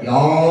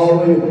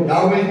யாவையும்.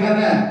 யாவையும்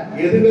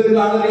எதுக்கு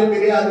ஆளரே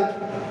தெரியாது,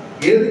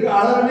 எதுக்கு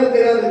ஆளரனே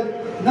தெரியாது.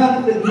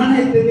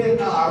 நானே தெரியாது,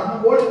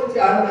 அழகு ஓடிச்சு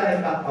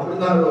ஆளுதான்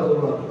அப்படிதான்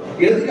சொல்றோம்.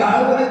 எதுக்கு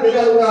ஆளுதானே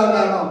தெரியாத,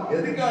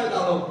 எதுக்கு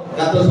ஆளுதாலும்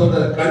கர்த்தர்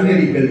சொல்ற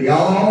கண்ணீர்கள்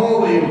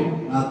யாவையும்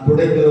நான்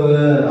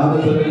துடைக்கிறவர்.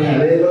 ஆமென் சொல்லுங்க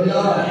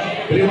அல்லேலூயா.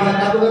 பிரியமான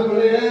கர்த்தருடைய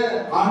பிள்ளையே,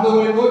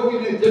 ஆண்டவரை நோக்கி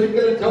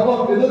ஜெபிக்கிற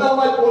ஜெபம்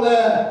விதமாய் போல,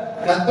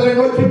 கர்த்தரை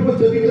நோக்கி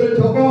ஜெபிக்கிற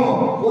ஜெபம்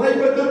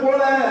குறைபட்டு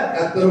போல,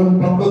 கர்த்தரும்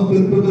பக்கம்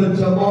திருப்புகிற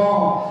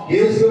ஜெபம்,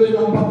 இயேசுவை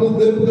நம் பக்கம்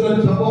திருப்புகிற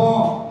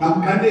ஜெபம்,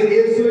 நம் கண்ணீர்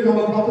இயேசுவை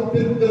நம்ம பக்கம்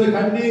திருப்புகிற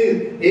கண்ணீர்,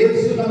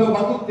 இயேசு நம்ம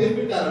பக்கம்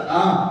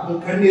திருப்பிட்டாருன்னா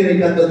உன் கண்ணீரை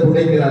கர்த்தர்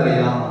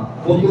துடைக்கிறாரையா,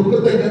 உன்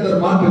துக்கத்தை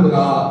கர்த்தர்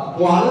மாற்றுகிறார்,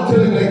 உன்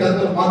அலட்சியங்களை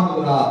கர்த்தர்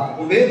மாற்றுகிறார்,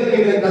 உன்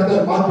வேதனைகளை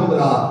கர்த்தர்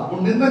மாற்றுகிறார்,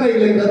 உன்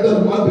நிந்தனைகளை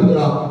கர்த்தர்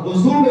மாற்றுகிறார்,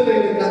 உன்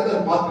சூழ்நிலைகளை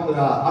கர்த்தர்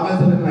மாற்றுகிறார். அவன்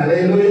சொல்லுங்க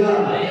அல்லேலூயா.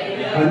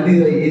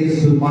 கண்ணீரை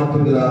இயேசு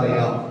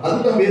மாற்றுகிறாரையா.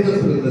 அதுதான்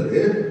வேதம் சொல்கிறது.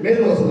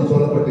 மேல் வசனம்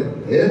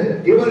சொல்லப்பட்டிருக்கு,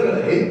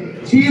 இவர்களை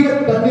ஜீவ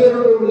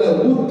தண்ணீரோடு உள்ள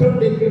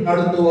ஊற்றண்டைக்கு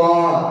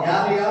நடத்துவார்.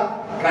 யாரையா?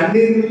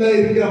 கண்ணீர்ல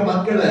இருக்கிற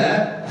மக்களை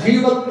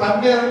ஜீவ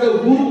தண்ணீரோட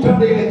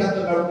ஊற்றண்டைகளை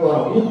கர்த்தர்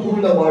நடத்துவார்.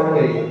 ஊற்றுள்ள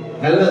வாழ்க்கை,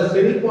 நல்ல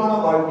செழிப்பான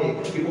வாழ்க்கை.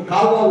 இப்ப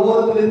காவா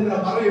ஓரத்தில் இருக்கிற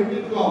மரம் எப்படி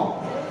இருக்கும்?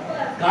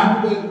 காண்டு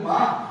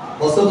போயிருக்குமா?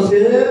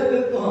 வசவசேர்ந்து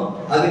இருக்கும்.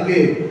 அதுக்கு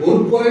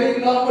ஒரு குறை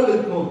இல்லாமல்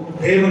இருக்கும்.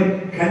 தேவன்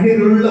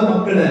கண்ணீர் உள்ள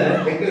மக்களை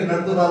எங்க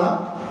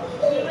நடத்துறாராம்?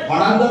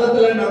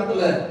 மனந்தளத்துல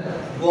நடத்தல,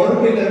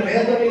 வறுமையில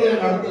வேதனையில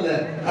நடத்தல,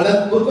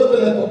 அல்லது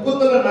துக்கத்துல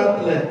துக்கத்துல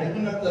நடத்தல. எங்க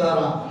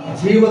நடத்துறாராம்?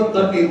 ஜீவ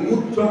தண்ணீர்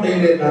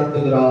ஊற்றண்டையிலே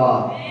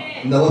நடத்துகிறார்.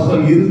 இந்த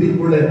வருஷம்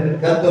இறுதிக்குள்ள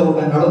கர்த்தர்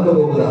உன்னை நடத்த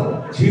போகிறார்.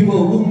 ஜீவ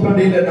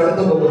ஊற்றண்டையில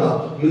நடத்த போகிறார்.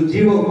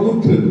 ஜீவ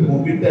ஊற்று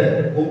உன்கிட்ட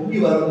பொங்கி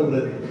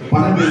வரப்போகிறது.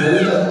 பணங்கள்,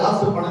 நல்ல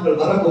காசு பணங்கள்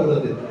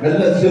வரப்போகிறது,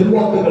 நல்ல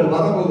செல்வாக்குகள்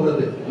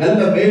வரப்போகிறது, நல்ல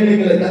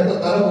வேலைகளை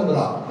கர்த்தர்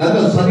தரப்போகிறார்,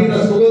 நல்ல சரீர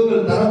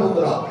சுகங்கள்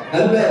தரப்போகிறார்,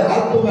 நல்ல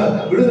ஆத்ம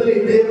விடுதலை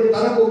தேவன்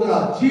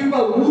தரப்போகிறார். ஜீவ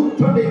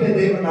ஊற்றண்டையில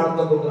தேவன்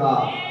நடத்த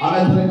போகிறார். ஆனா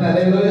சொல்லுங்க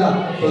அல்லேலூயா.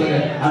 சொல்லுங்க,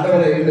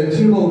 ஆண்டவரே இந்த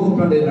ஜீவ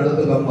ஊற்றண்டை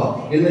நடத்துங்கப்பா,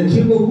 இந்த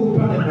ஜீவ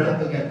ஊற்றண்டை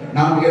நடத்துங்க.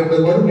 நாம் எந்த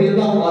வறுமை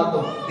எல்லாம்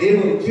பார்த்தோம்.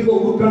 தேவன் ஜீவ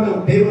ஊற்றண்டை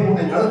தேவன்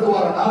உன்னை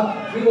நடத்துவாரனால்,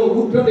 ஜீவ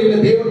ஊற்றண்டையில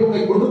தேவன்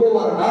உன்னை கொண்டு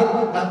போவாரனால்,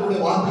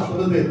 கர்த்தருடைய வார்த்தை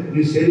சொல்லுது,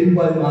 நீ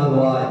செழிப்பாய்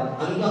மாறுவாய்.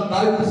 அதுதான்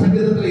தாவீது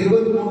சங்கீதத்துல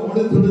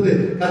 23:1 சொல்லுது,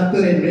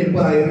 கர்த்தர் என்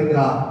மேய்ப்பராய்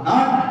இருக்கிறார்,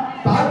 நான்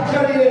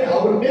தாட்சியடைய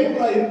அவர்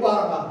மேய்ப்பராய்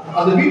இருப்பாரா.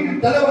 அந்த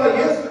வீட்டின் தலைவராய்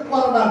இயேசு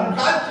இருப்பாரா.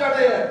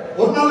 தாட்சியடைய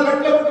ஒரு நாள்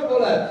வெட்கப்பட்டு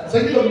போல.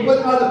 சங்கீதம்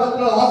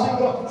 34:10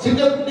 வாசிக்கிறோம்,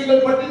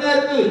 சிங்கக்குட்டிகள் பட்டினா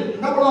இருக்கு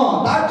என்ன பண்ணும்?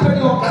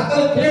 தாட்சியம்.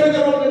 கர்த்தரை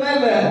தேடுகிறவங்களுக்கு என்ன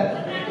இல்ல?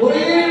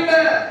 ஒரே இல்ல,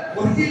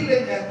 ஒரே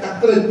இல்லைங்க.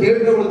 கர்த்தரை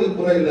தேடுகிறவங்களுக்கு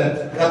குறை இல்ல.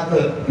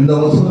 கர்த்தர் இந்த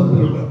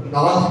வசனத்தில், இந்த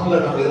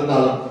ஆசையில நம்ம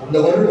இருந்தாலும், இந்த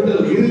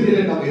வருடத்தில்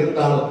இறுதியில நம்ம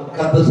இருந்தாலும்,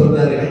 கர்த்தர்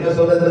சொல்றாரு, என்ன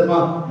சொல்ற தெரியுமா?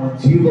 உன்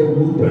ஜீவ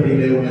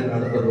ஊற்றடியிலே உன்னை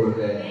நடத்த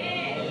போகிறேன்.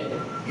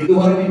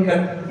 இதுவரை நீ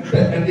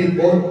கண்ணீர்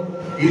போல்,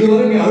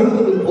 இதுவரை நீ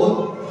அழுது போல்,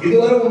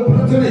 இதுவரை உன்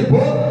பிரச்சனை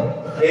போல்,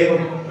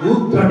 தேவன்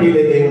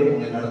ஊற்றடியிலே தேவன்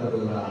உன்னை நடத்த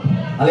போகிறார்.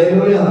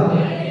 அல்லேலூயா.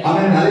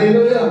 ஆமென்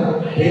அல்லேலூயா.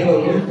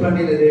 தேவன்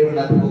ஊற்றடியிலே தேவன்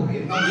நடத்த போகிறார்.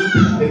 என்ன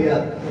ஊற்று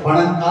தெரியாது.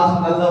 பணம் காசு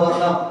நல்ல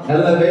வரலாம்,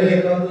 நல்ல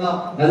வேலைகள் வரலாம்,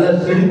 நல்ல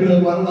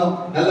செழிப்புகள் வரலாம்,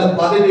 நல்ல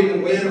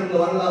பதவிகள்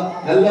உயர்வுகள் வரலாம்,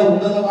 நல்ல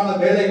உன்னதமான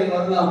வேலைகள்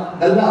வரலாம்,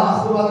 நல்ல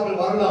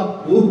ஆசீர்வாதங்கள் வரலாம்.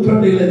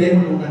 ஊற்றண்டையில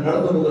தேவன் உன்னை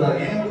நடத்த போகிறார்.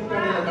 ஏன்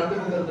ஊற்றண்டையில நடத்த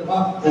போகிறது? தெரியுமா?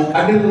 உன்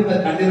கண்ணீர் இருந்த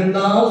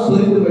கண்ணீரெல்லாம்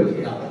சொரிந்து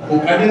வச்சியா,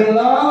 உன்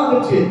கண்ணீரெல்லாம்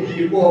வந்துச்சு.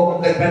 இப்போ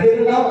அந்த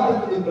கண்ணீரெல்லாம்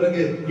வந்ததுக்கு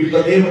பிறகு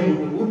இப்ப தேவன்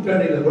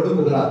ஊற்றண்டையில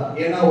கொடுக்குகிறார்.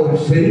 ஏன்னா ஒரு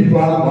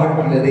செழிப்பான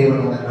வாழ்க்கையில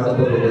தேவன்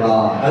நடத்த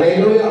போகிறார்.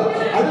 அல்லேலூயா.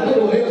 அடுத்த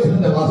ஒரே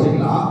வசனத்தை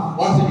வாசிக்கலாம்.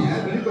 வாசிங்க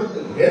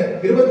வெளிப்படுத்தலுக்கு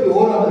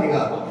 21ஆம்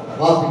அதிகாரம்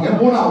வாசிங்க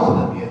 3ஆம்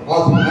வசனத்தை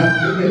வாசிங்க.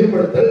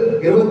 வெளிப்படுத்தல்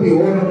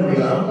 21ஆம்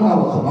அதிகாரம்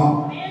 3ஆம் வசனம்.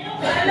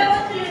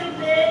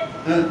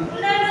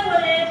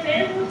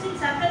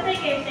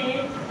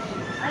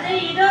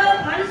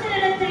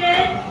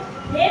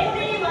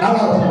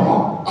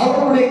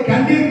 அவருடைய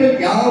கண்ணீர்கள்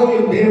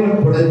யாரையும்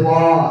தேவன்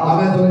துடைப்பார்.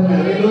 அவன் சொல்லுங்க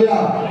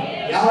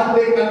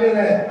யாருடைய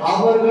கண்ணீரை?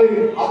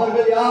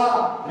 அவர்கள் யார்?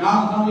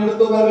 ஞானம்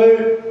எடுத்தவர்கள்,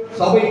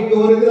 சபைக்கு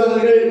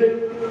வருகிறவர்கள்,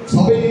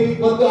 சபையை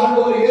வந்து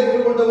ஆண்டவரை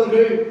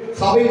ஏற்றுக்கொண்டவர்கள்,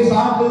 சபை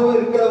சார்ந்து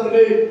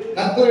இருக்கிறவர்கள்,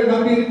 கர்த்தரை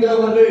நம்பி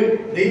இருக்கிறவர்கள்,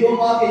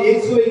 தெய்வமாக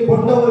இயேசுவை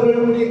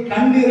கொண்டவர்களுடைய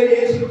கண்ணீரை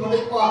இயேசு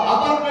துடைப்பார்.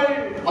 அவர்கள்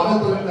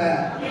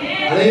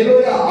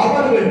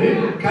அவர்கள்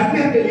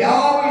கண்ணீர்கள்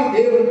யாவையும்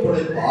தேவன்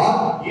துடைப்பார்.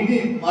 இனி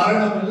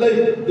மரணம் இல்லை,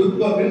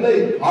 துக்கம் இல்லை,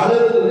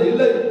 அழுதல்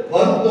இல்லை,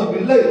 வருத்தம்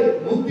இல்லை,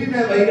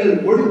 முந்தினவைகள்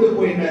ஒழிந்து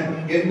போயின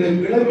என்று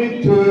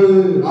கிளம்பிற்று.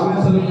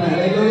 அவன் சொல்லுங்க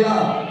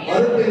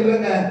வருத்தம்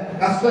இல்லைங்க,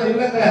 கஷ்டம்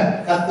இல்லைங்க,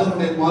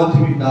 கர்த்தரை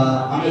மாற்றிவிட்டார்.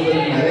 அவன்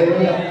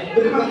சொல்லுங்க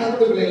திருமண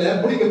கருத்துக்களை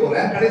முடிக்க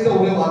போறேன். கடைசி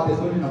ஒரே வார்த்தை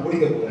சொல்லி நான்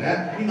முடிக்க போறேன்.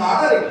 நீங்க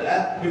அடரில்ல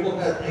இப்போ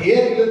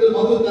ஏரியிலிருந்து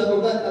மது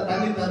தந்து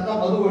தண்ணி தந்தா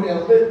மது வழியா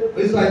வந்து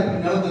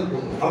விவசாயத்துக்கு நடந்துட்டு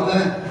போகும்.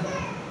 அப்படிதானே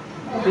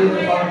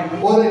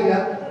போதையா?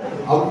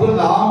 அப்படி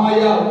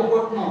ஆமாயா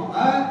போட்டணும்.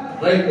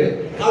 ரைட்டு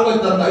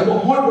கால்வாய் தந்தா இப்போ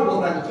மோட்டர்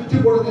போடுறாங்க.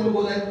 சுவிட்ச் போடுறது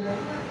போதே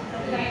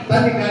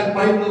தண்ணி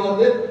பைப்ல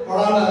வந்து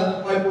கொடால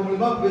பைப்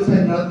மூலமா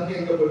விவசாயம் நடந்துட்டு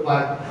எங்க போய்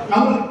பாரு.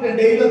 நம்மளுக்கு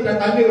டெய்லி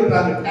தண்ணி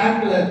விடுறாங்க.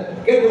 டேங்க்ல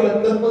கேட்டு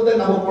வந்து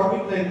நம்ம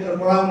பொட்டில இருக்கிற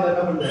குழாங்க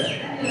என்ன பண்றேன்,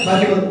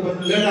 தண்ணி வந்து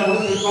கொஞ்சம் லேட்டா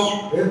கூட இருக்கும்.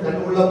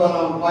 தண்ணி உள்ள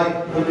போறாங்க பாய்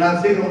கொஞ்சம் நான்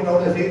சீக்கிரம்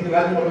விட்டோட சீக்கிரம்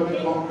வேலை பண்ண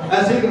வைக்கிறோம்,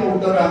 சீக்கிரம்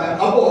விட்டுறாங்க.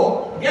 அப்போ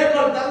கேட்டு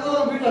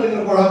திறந்ததும் வீட்டுல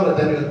இருக்கிற குழாங்குல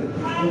தண்ணி வந்து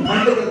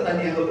மண்ணுக்கு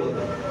தண்ணி எங்க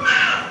போகுது?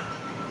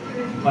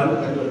 மண்ணு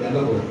தண்ணி வந்து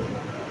எங்க போகுது?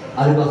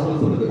 அது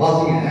வசனம் சொல்லுது.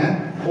 வாசிங்க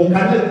உன்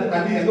கண்ணுக்கு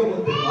தண்ணி எங்க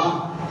போகுதுமா?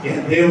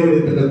 என்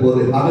தேவனுடைய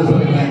போது. அவன்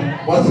சொல்லுங்க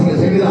வாசிங்க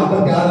சங்கீதம்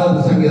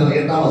 56வது சங்கீதம்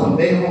 8ஆம் வசனம்.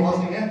 தேவனும்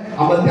வாசிங்க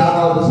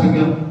 56வது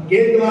சங்கீதம்.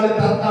 கேட்டுவாளை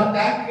தந்தா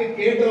டேங்க்கு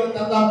கேட்டுவாளை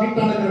தந்தா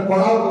வீட்டான இருக்கிற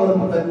குழாவுக்கு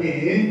வரும் தண்ணி.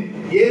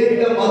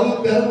 ஏரியில மது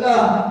திறந்தா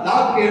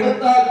நாக்கு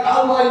எடுத்தா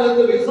கால்வாயில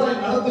இருந்து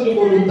விவசாயம் நடந்துட்டு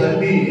போடும்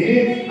தண்ணி.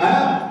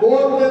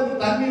 போர்ல இருந்து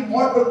தண்ணி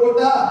மோட்டர்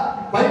போட்டா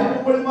பைப்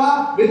மூலமா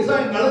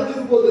விவசாயம்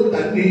நடந்துட்டு போகுது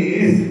தண்ணி.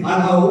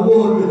 ஆனா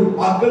ஒவ்வொரு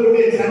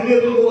மக்களுடைய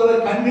கண்ணீருக்கு வர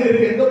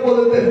கண்ணீர் எங்க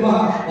போகுது தெரியுமா?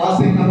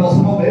 வாசிங்க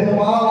வசனம்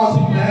வேதமா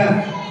வாசிங்க.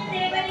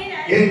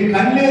 என்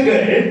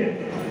கண்ணீர்கள்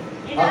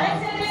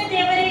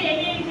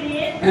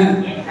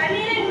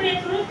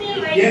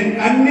என்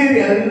கண்ணீர்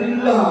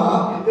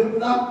எல்லாம்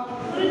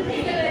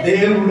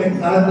தேவனுடைய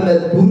கரத்துல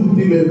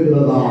துருத்தி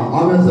இருக்கிறதா?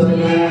 அவன்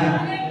சொல்லுங்க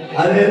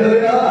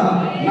அல்லேலூயா.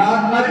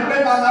 நான்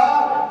மறிப்பேனானா,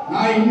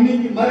 நான்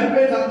இன்னைக்கு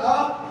மறிப்பேனானா,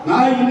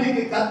 நான்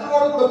இன்னைக்கு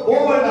கர்த்தரோட கூட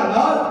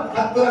போவேனானா,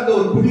 கர்த்தர்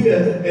ஒரு குடியை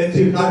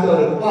வச்சு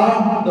காட்டுவாருப்பா.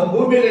 இந்த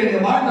பூமியில நீ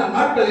வாழ்ந்த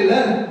நாட்களில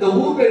இந்த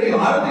ஊர்ல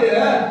வாழ்க்கைய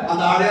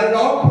அந்த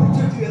அடையாளம்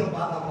பிடிச்சிருக்கிற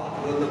பாத்தாப்பா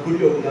அந்த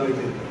குடியை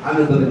வச்சு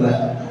அவன் சொல்லுங்க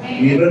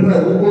நீ விடுற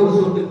ஒவ்வொரு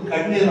சொட்டு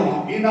கண்ணீரும்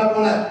வீணா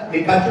போல. நீ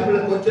கற்றுக்குள்ள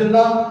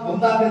தொச்செல்லாம்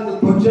முந்தானத்து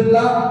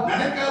தொச்செல்லாம்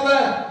நினைக்காம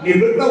நீ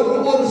விடுற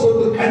ஒவ்வொரு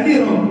சொட்டு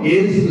கண்ணீரும்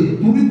இயேசு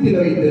துடித்து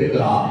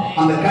வைத்திருக்கிறார்.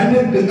 அந்த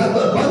கண்ணீருக்கு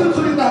கர்த்தர் பதில்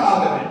சொல்லித்தான்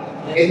ஆக வேண்டும்.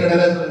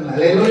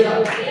 அல்லேலூயா.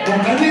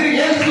 உன் கண்ணீர்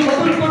இயேசு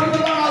பதில்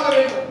கொடுத்துதான் ஆக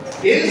வேண்டும்.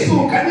 இயேசு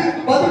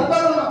கண்ணீருக்கு பதில்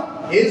தரணும்.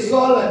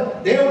 இயேசுவால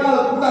தேவனால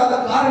கூடாத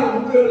காரியம்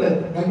ஒன்றும் இல்லை.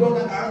 ஐயோ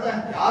நான்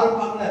அழுதேன், யாரும்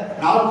பார்க்கல,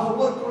 நான்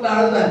சுவருக்குள்ள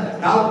அழுதேன்,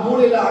 நான்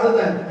மூலையில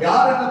அழுதேன்,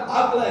 யாரும் என்ன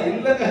பார்க்கல.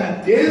 இல்லைங்க,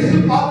 இயேசு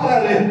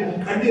பார்க்கிறாரு.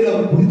 உன் கண்ணீர்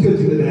அவர் பிடிச்சு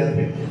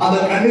வச்சுக்கிறாரு. அந்த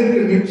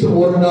கண்ணீருக்கு நிச்சயம்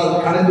ஒரு நாள்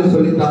கணக்கு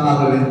சொல்லித்தான்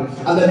ஆக வேண்டும்.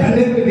 அந்த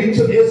கண்ணீருக்கு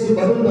நிச்சயம் இயேசு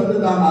பதில்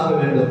தந்துதான் ஆக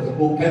வேண்டும்.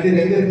 உன்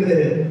கண்ணீர் எங்க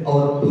இருக்கிறது?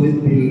 அவர்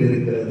துதிப்பில்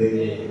இருக்கிறது.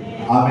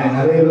 ஆமென்.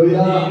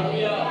 அல்லேலூயா.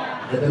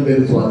 எத்தனை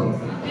பேர் சுவாமி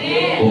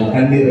உன்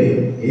கண்ணீரை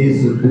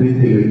இயேசு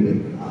துதிப்பில்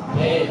வைத்திருக்கிறார்.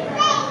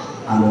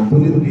 அந்த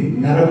துருத்தி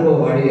நரம்ப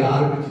வழி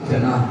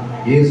ஆரம்பிச்சுச்சேன்னா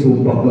இயேசு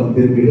பக்கம்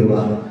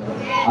திருப்பிடுவார்.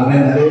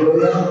 அவன்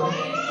நிறைய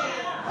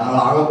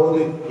அழபோது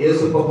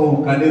இயேசு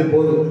பக்கம் கண்ணீர்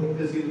போது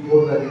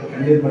போடுறாரு.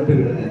 கண்ணீர் மட்டும்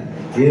விடுங்க,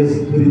 இயேசு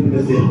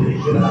துருப்பில சேர்த்து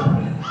வைக்கிறார்.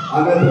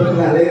 அவன்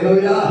சொல்லுங்க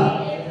அல்லேலூயா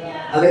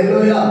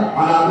அல்லேலூயா.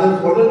 ஆனா அதை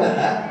சொல்லல,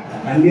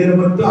 கண்ணீரை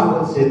மட்டும்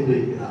அவர் சேர்த்து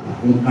வைக்கிறார்.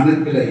 உன்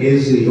கணக்குல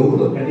இயேசு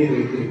எவ்வளவு கண்ணீர்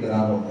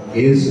வைத்திருக்கிறாரோ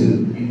இயேசு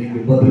இன்னைக்கு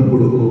பதில்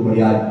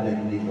கொடுக்கும்படியா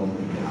இன்னைக்கு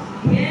வந்திருக்கிறார்.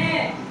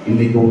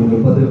 இன்னைக்கு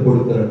உங்களுக்கு பதில்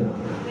கொடுக்கிறார்.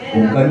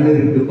 உன்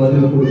கண்ணீருக்கு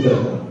பதில்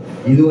கொடுக்கிறார்.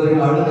 இதுவரை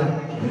அழுத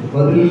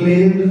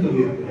பதிலேன்னு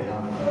சொல்லியிருக்கிறியா?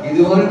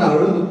 இதுவரை நான்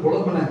அழுது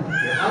புலம்பன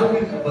யாருமே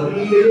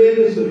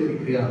பதிலேன்னு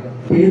சொல்லியிருக்கிறியா?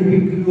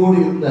 கேள்விக்கோடு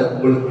இருந்த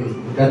உங்களுக்கு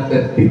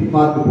கர்த்தர் டிக்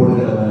மார்க்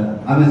போடுகிறவன்.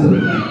 அவன்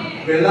சொல்லுங்க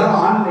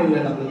எல்லாரும் ஆன்லைன்ல,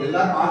 நம்மளுக்கு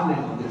எல்லாரும்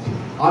ஆன்லைன் வந்துச்சு.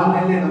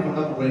 ஆன்லைன்ல நம்ம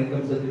என்ன பண்றோம்,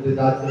 இன்கம்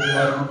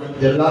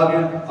சர்டிஃபிகேட் எல்லாமே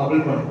அப்ளை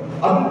பண்ணுறோம்.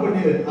 அப்ளை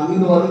பண்ணி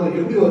அங்கிருந்து வர்றது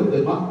எப்படி வருது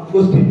தெரியுமா?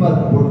 கொஸ்டின்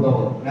மார்க் போட்டு தான்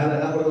வரும். மேலே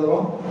என்ன போட்டு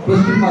வரும்?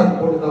 கொஸ்டின் மார்க்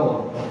போட்டு தான்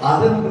வரும்.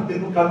 அதை நம்ம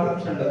திரும்ப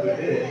கன்ஃபர்மேஷன்ல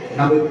போயிட்டு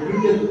நம்ம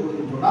வீடியோக்கு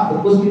கொடுத்துட்டோம்னா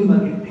அந்த கொஸ்டின்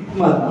மார்க் டிக்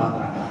மார்க்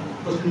மாத்துறாங்க.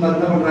 கொஸ்டின் மார்க்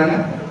என்ன பண்றாங்க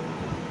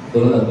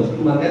சொல்லுங்க,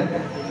 கொஸ்டின்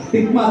மார்க்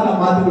டிக் மார்க்கா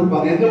மாத்தி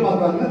கொடுப்பாங்க. எங்க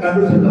மாத்துவாங்கன்னா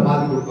கன்ஃபர்மேஷன்ல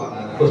மாத்தி கொடுப்பாங்க.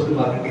 கொஸ்டின்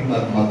மார்க் டிக்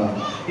மார்க் மாத்துறாங்க.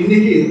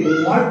 இன்னைக்கு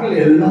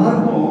வாழ்க்கையில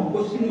எல்லாருக்கும்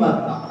கொஸ்டின்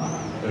மார்க் தான்.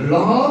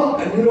 எல்லாரும்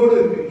கண்ணீரோடு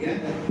இருக்கிறீங்க,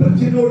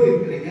 பிரச்சனையோடு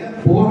இருக்கிறீங்க,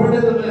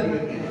 போராட்டத்துல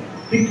இருக்கீங்க.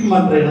 டிக்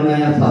பண்ற இடம்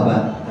தான் சபை.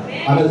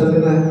 அதை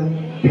சொல்லுங்க,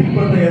 டிக்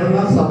பண்ற இடம்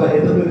தான் சபை.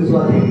 எது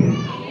விசுவாசிங்க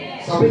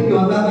சபைக்கு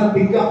வந்தாங்க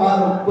டிக்கா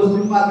மாறும்.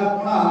 கொஸ்டின் மார்க்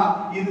போனா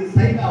இது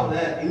சைன் ஆகல,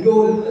 இங்க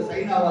ஒரு இதுல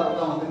சைன் ஆகாது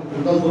தான்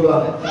வந்து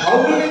சொல்லுவாங்க.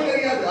 அவங்களே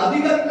தெரியாது,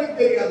 அதிகாரிகளே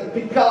தெரியாது.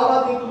 டிக்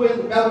ஆகாது போய்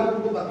அந்த பேப்பர்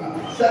கொடுத்து பார்த்தாங்க.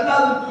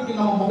 சரியான தூக்கி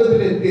நம்ம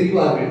முகத்திலே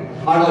தெரிவார்கள்.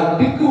 ஆனால்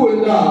டிக்கு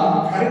விழுந்தா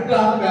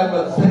கரெக்டான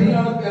பேப்பர்,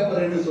 சரியான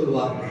பேப்பர் என்று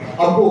சொல்லுவார்கள்.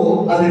 அப்போ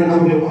அது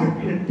நம்முடைய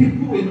வாழ்க்கையில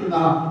டிக்கு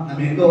விழுந்தா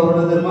நம்ம எங்க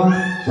வரணும் தெரியுமா?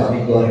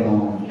 சபைக்கு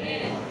வரணும்.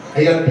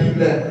 ஐயா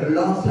டிவில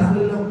எல்லா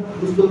சேனலும்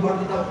புஸ்தக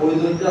பாட்டு தான்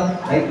போயிட்டு இருக்கா.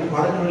 நைட்டு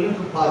படங்களையும்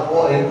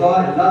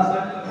எல்லா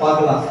சேனலும்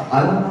பார்க்கலாம்.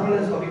 அதனால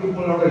சபைக்கு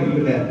போனோட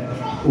இல்லைங்க.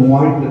 உன்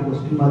வாழ்க்கையில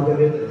கொஸ்டின்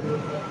மார்க்கவே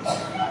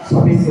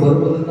சபைக்கு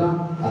வருவதுதான்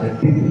அதை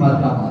டிக்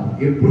மார்க்கா மாறும்.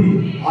 எப்படி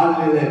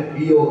ஆன்லைன்ல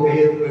பிஓ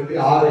கையெழுத்து போட்டு,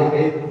 ஆர்ஐ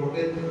கையெழுத்து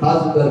போட்டு,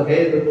 தாசில்தார்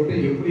கையெழுத்து போட்டு,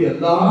 எப்படி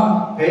எல்லாம்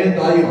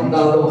கையெழுத்தாகி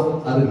வந்தாலும்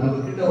அது நம்ம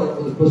கிட்ட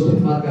வருவது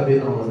கொஸ்டின் மார்க்காவே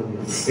தான் வருது.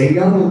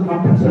 எங்கேயாவது ஒரு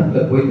கான்டாக்ட் சென்டர்ல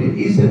போயிட்டு,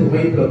 ஈஸ்டர்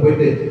மையத்துல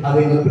போயிட்டு அதை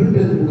இங்க பிரிண்ட்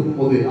எடுத்து கொடுக்கும்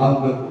போது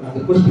அவங்க அந்த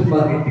கொஸ்டின்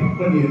மார்க்கை டிக்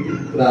பண்ணி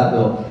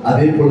எடுத்துக்கிறார்களோ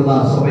அதே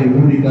போலதான் சபை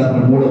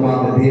ஊழியக்காரர்கள்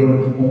மூலமாக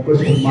தேவன்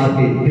கொஸ்டின்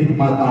மார்க்கை டிக்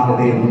மார்க்காக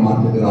தேவன்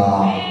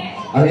மாற்றுகிறார்.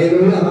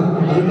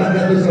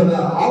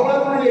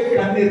 அவருடைய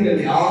கண்ணீர்கள்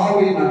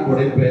யாவையும் நான்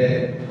கொடுப்பேன்.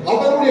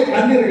 அவருடைய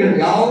கண்ணீர்கள்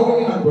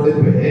யாவையும் நான்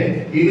கொடுப்பேன்.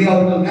 இனி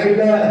அவர்கள்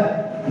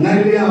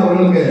இல்லையா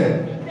அவர்களுக்கு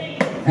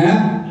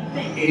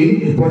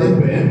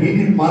கொடுப்பேன்.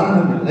 இனி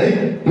மரணம் இல்லை,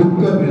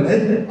 துக்கம் இல்லை,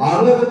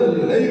 அழுகுதல்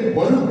இல்லை,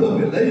 வருத்தம்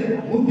இல்லை,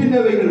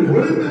 முந்தினவைகள்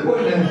ஒழிந்து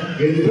போன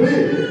என்று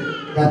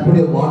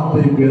தன்னுடைய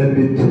வார்த்தை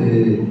விளம்பிச்சு.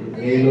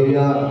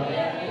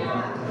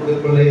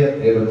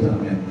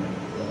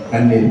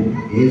 கண்ணீர்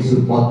இயேசு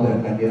பார்க்கிற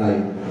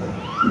கண்ணீராய்,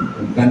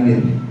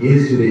 கண்ணீர்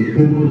இயேசுவை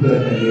திரும்புகிற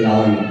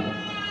கண்ணீராய்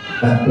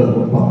கர்த்தர்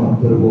ஒரு பக்கம்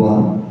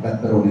திரும்புவார்.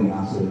 கர்த்தருடைய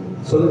ஆசை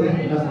சொல்லுங்க.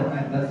 என்ன சொன்ன,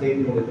 என்ன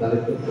செய்தி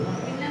தலைப்பு?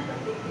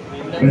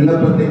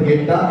 விண்ணப்பத்தை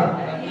கேட்டா,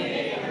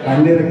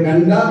 கண்ணீரை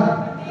கண்டா,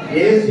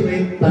 இயேசுவை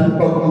தன்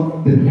பக்கம்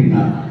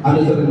திருப்பினார்.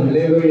 அது சொல்லுங்க.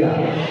 அல்லேலூயா.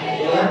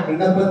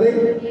 விண்ணப்பத்தை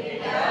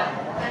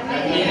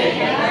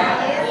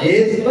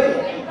இயேசுவை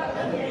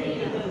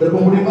திரும்ப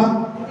முடியுமா?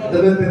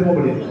 திரும்ப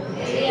முடியும்.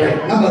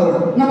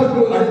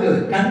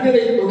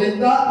 கண்ணீரை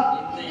துடைத்தா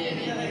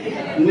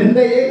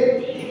நிந்தையை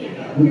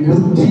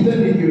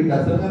முற்றிலும்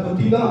நீக்கிவிட்டார்.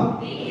 முற்றிலும்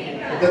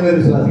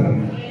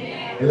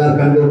எல்லாரும்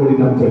கண்டு கூடி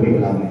நாம்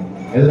சொல்லிக்கலாமே.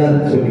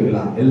 எல்லாரும்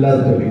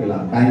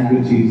சொல்லிக்கலாம். தேங்க்யூ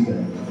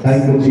ஜீசஸ்,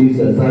 தேங்க்யூ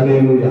ஜீசஸ்,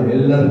 ஹல்லேலூயா.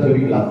 எல்லாரும்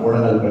சொல்லிக்கலாம்.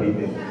 உடனே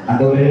படித்து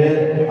ஆண்டவரே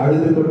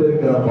அழுது கொண்டு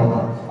இருக்கிறப்பா,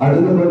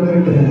 அழுது கொண்டு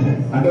இருக்கிறேன்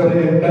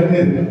ஆண்டவரே. என்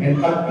கண்ணீர் என்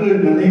கற்று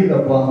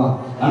நினைக்கிறப்பா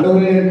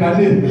ஆண்டவரே. என்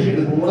கண்ணீர்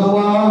எனக்கு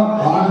உணவா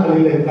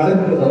ஆண்களிலே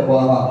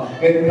கலக்கிறதப்பா.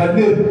 என்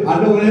கண்ணீர்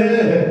ஆண்டவரே,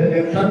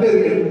 என் கண்ணீர்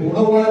எனக்கு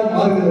உணவா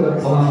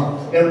மாறுகிறதப்பா.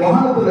 என்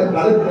வானத்துல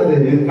கலக்கிறது.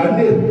 என்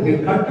கண்ணீர்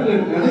என்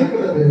கற்றில்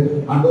நினைக்கிறது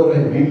ஆண்டவரே.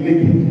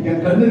 இன்னைக்கு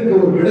என் கண்ணீருக்கு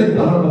ஒரு விடை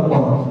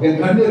தாங்கப்பா.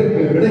 என்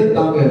கண்ணீருக்கு விடை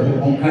தாங்க.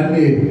 உன்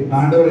கண்ணீர்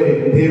ஆண்டவரே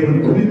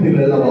தேவன்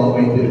துணித்தில் அல்லவா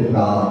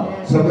வைத்திருக்கிறார்.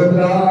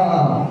 சகோதரா,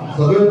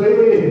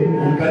 சகோதரி,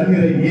 உன்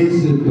கண்ணீரை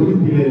இயேசு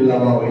துணித்தில்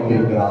அல்லவா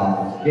வைத்திருக்கிறார்.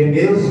 என்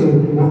இயேசு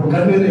உன்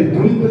கண்ணீரை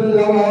துணித்தில்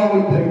அல்லவா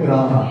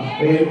வைத்திருக்கிறார்.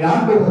 என்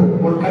ஆண்டவர்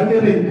உன்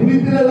கண்ணீரை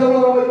துணித்தில்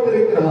அல்லவா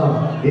வைத்திருக்கிறார்.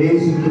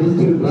 இயேசு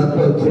கிறிஸ்துவின்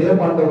ரத்தம்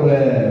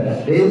ஜெயமாண்டவரே.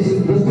 இயேசு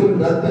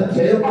கிறிஸ்துவின் ரத்தம்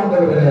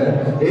ஜெயமாண்டவரே.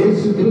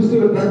 இயேசு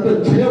கிறிஸ்துவின்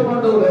ரத்தம்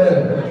ஜெயமாண்டவரே.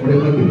 உடைய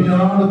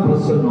மகிமையான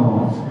பிரசன்னம்,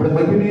 உடைய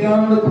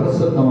மகிமையான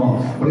பிரசன்னம்,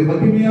 உடைய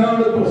மகிமையான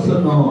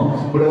பிரசன்னம்,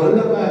 உடைய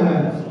வல்லமை,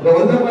 உடைய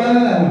வல்லமை,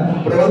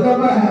 உடைய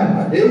வல்லமை.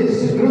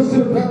 இயேசு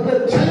கிறிஸ்துவின்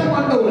ரத்தம்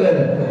ஜெயமாண்டவரே.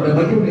 உடைய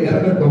மகிமை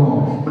இறங்கட்டும்,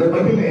 உடைய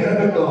மகிமை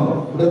இறங்கட்டும்,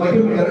 உடைய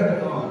மகிமை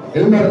இறங்கட்டும்.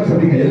 எல்லாரும்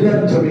சொல்லுங்க,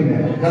 எல்லாரும் சொல்லுங்க.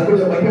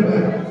 கர்த்தருடைய மகிமை.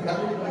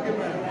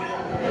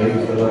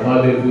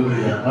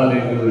 ஹalleluya,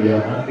 ஹalleluya.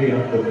 நன்றி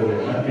ஆண்டவரே,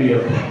 நன்றி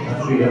அப்பா,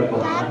 நன்றி அப்பா,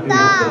 நன்றி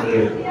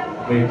ஆண்டவரே.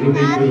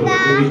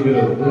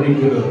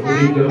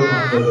 துதிக்கிறோம்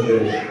ஆண்டவரே.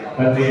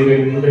 கண்ணீரை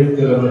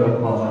துடைக்கிறவர்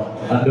அப்பா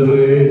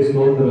ஆண்டவரே.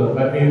 ஸ்தோத்திரம்.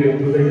 கண்ணீரை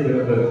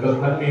துடைக்கிறவர்,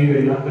 கண்ணீரை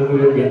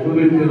ஆண்டவரே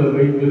துடைத்து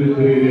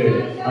வைத்திருக்கிறீரே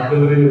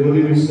ஆண்டவரே.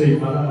 ஒரு விசை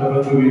மனம்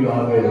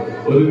கலங்குவீராக,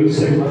 ஒரு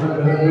விசை மனம்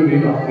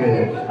கலங்குவீராக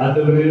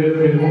ஆண்டவரே.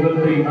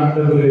 முகத்தை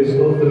ஆண்டவரே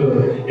ஸ்தோத்திரம்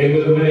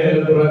எங்கள் மேல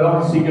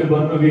பிரகாசிக்க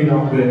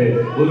பண்ணுவீராக.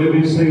 ஒரு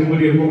விசை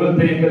உங்களுடைய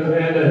முகத்தை எங்கள்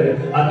மேல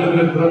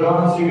ஆண்டவரே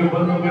பிரகாசிக்க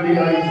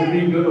பண்ணும்படியாய்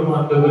ஜெபிக்கிறோம்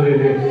ஆண்டவரே.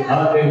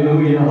 ஹalleluya.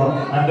 ஹalleluya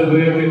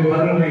ஆண்டவரே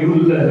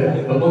கருணையுள்ள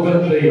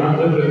முகத்தை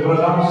ஆண்டவரே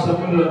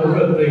பிரகாசமுள்ள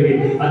முகத்தை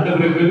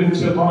ஆண்டவரே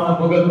வெளிச்சமான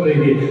முகத்தை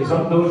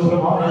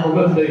சந்தோஷமான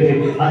முகத்தை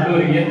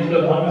ஆண்டவரே எந்த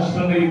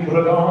மனுஷனை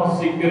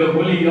பிரகாசிக்கிற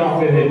ஒளியாக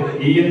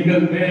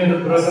எங்கள் மேல்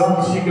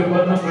பிரகாசிக்க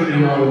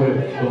பண்ணும்படியாக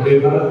உம்முடைய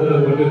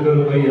கரத்தில்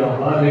கொடுக்கிறோம் ஐயா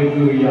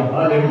ஹalleluya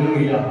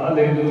ஹalleluya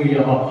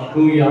ஹalleluya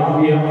தூய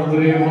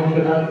ஆவியானவரே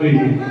உமக்கு நன்றி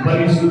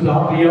பரிசுத்த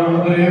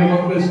ஆவியானவரே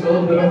உமக்கு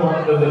ஸ்தோத்திரம்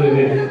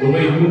ஆண்டவரே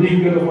உம்மை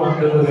துதிக்கிறோம்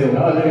ஆண்டவரே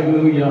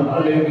ஹalleluya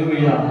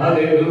ஹalleluya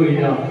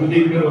ஹalleluya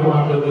துதிக்கிறோம்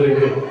ஆண்டவரே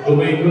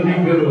உம்மை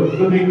துதிக்கிறோம்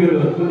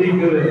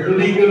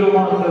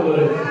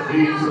ஆண்டவரே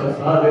ஜீசஸ்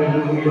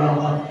ஹalleluya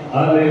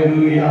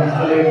ஹalleluya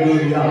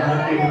ஹalleluya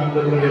நன்றி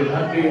ஆண்டவரே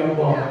நன்றி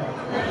அப்பா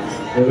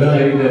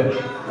வேளையிலே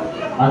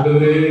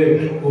ஆண்டவரே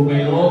உம்மை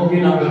நோக்கி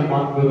நாங்கள்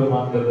பார்க்கிறோம்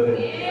ஆண்டவரே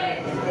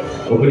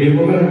உம்முடைய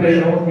முகத்தை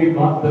நோக்கி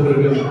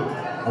பார்த்தவர்கள்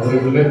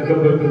அவர்கள்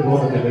வெட்கப்பட்டு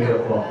போனதில்லை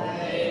அப்பா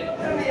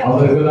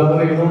அவர்கள்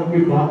அவரை நோக்கி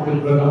பார்த்து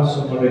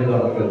பிரகாசம்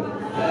அடைந்தார்கள்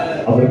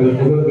அவர்கள்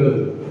முகங்கள்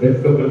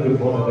வெட்கப்பட்டு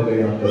போனதில்லை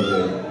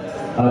ஆண்டவரே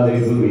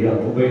ஹalleluya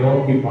உம்மை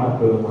நோக்கி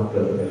பார்க்கிறோம்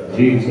ஆண்டவரே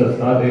ஜீசஸ்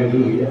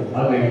ஹalleluya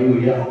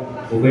ஹalleluya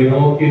உம்மை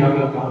நோக்கி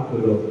நாங்கள்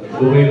பார்க்கிறோம்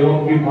உம்மை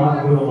நோக்கி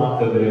பார்க்கிறோம்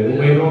ஆண்டவரே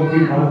உம்மை நோக்கி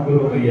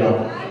பார்க்கிறோம் ஐயா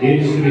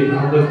இயேசுவின்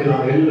நாமத்தில்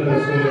நான்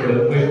எல்லாரும் சொல்லுங்கள்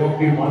உம்மை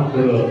நோக்கி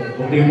பார்க்கிறோம்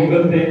உம்முடைய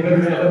முகத்தை எங்கள்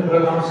மேல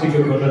பிரகாசிக்க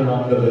பண்ணணும்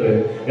ஆண்டவரே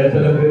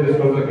எத்தனை பேர்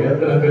சொல்லுங்க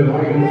எத்தனை பேர்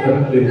வாய்கள்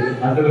திறந்து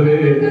ஆண்டவரே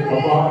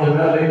அப்பா அந்த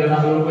வேலையில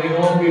நாங்கள் உம்மை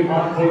நோக்கி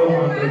பார்க்கிறோம்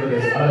ஆண்டவரே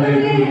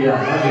ஹalleluya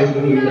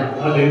ஹalleluya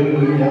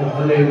ஹalleluya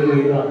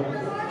ஹalleluya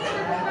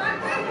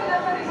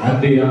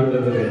நன்றி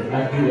ஆண்டவரே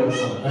நன்றி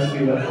அப்பா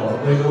நன்றி அப்பா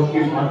உம்மை நோக்கி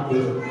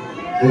பார்க்கிறோம்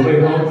உம்மை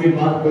நோக்கி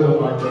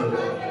பார்க்கிறோம்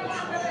ஆண்டவரே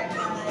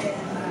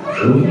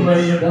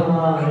உம்மைதான்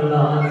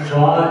நான்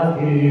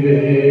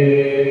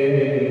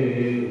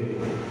பார்க்கிறேன்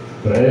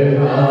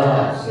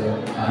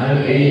பிரகாசம்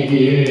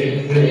அடைகிறேன்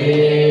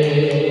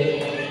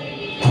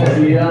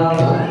ஐயா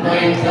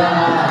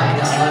உம்மைதான்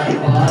நான்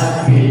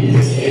பார்க்கிறேன்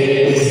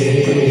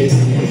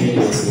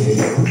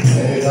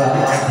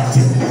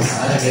பிரகாசம்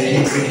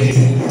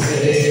அடைகிறேன்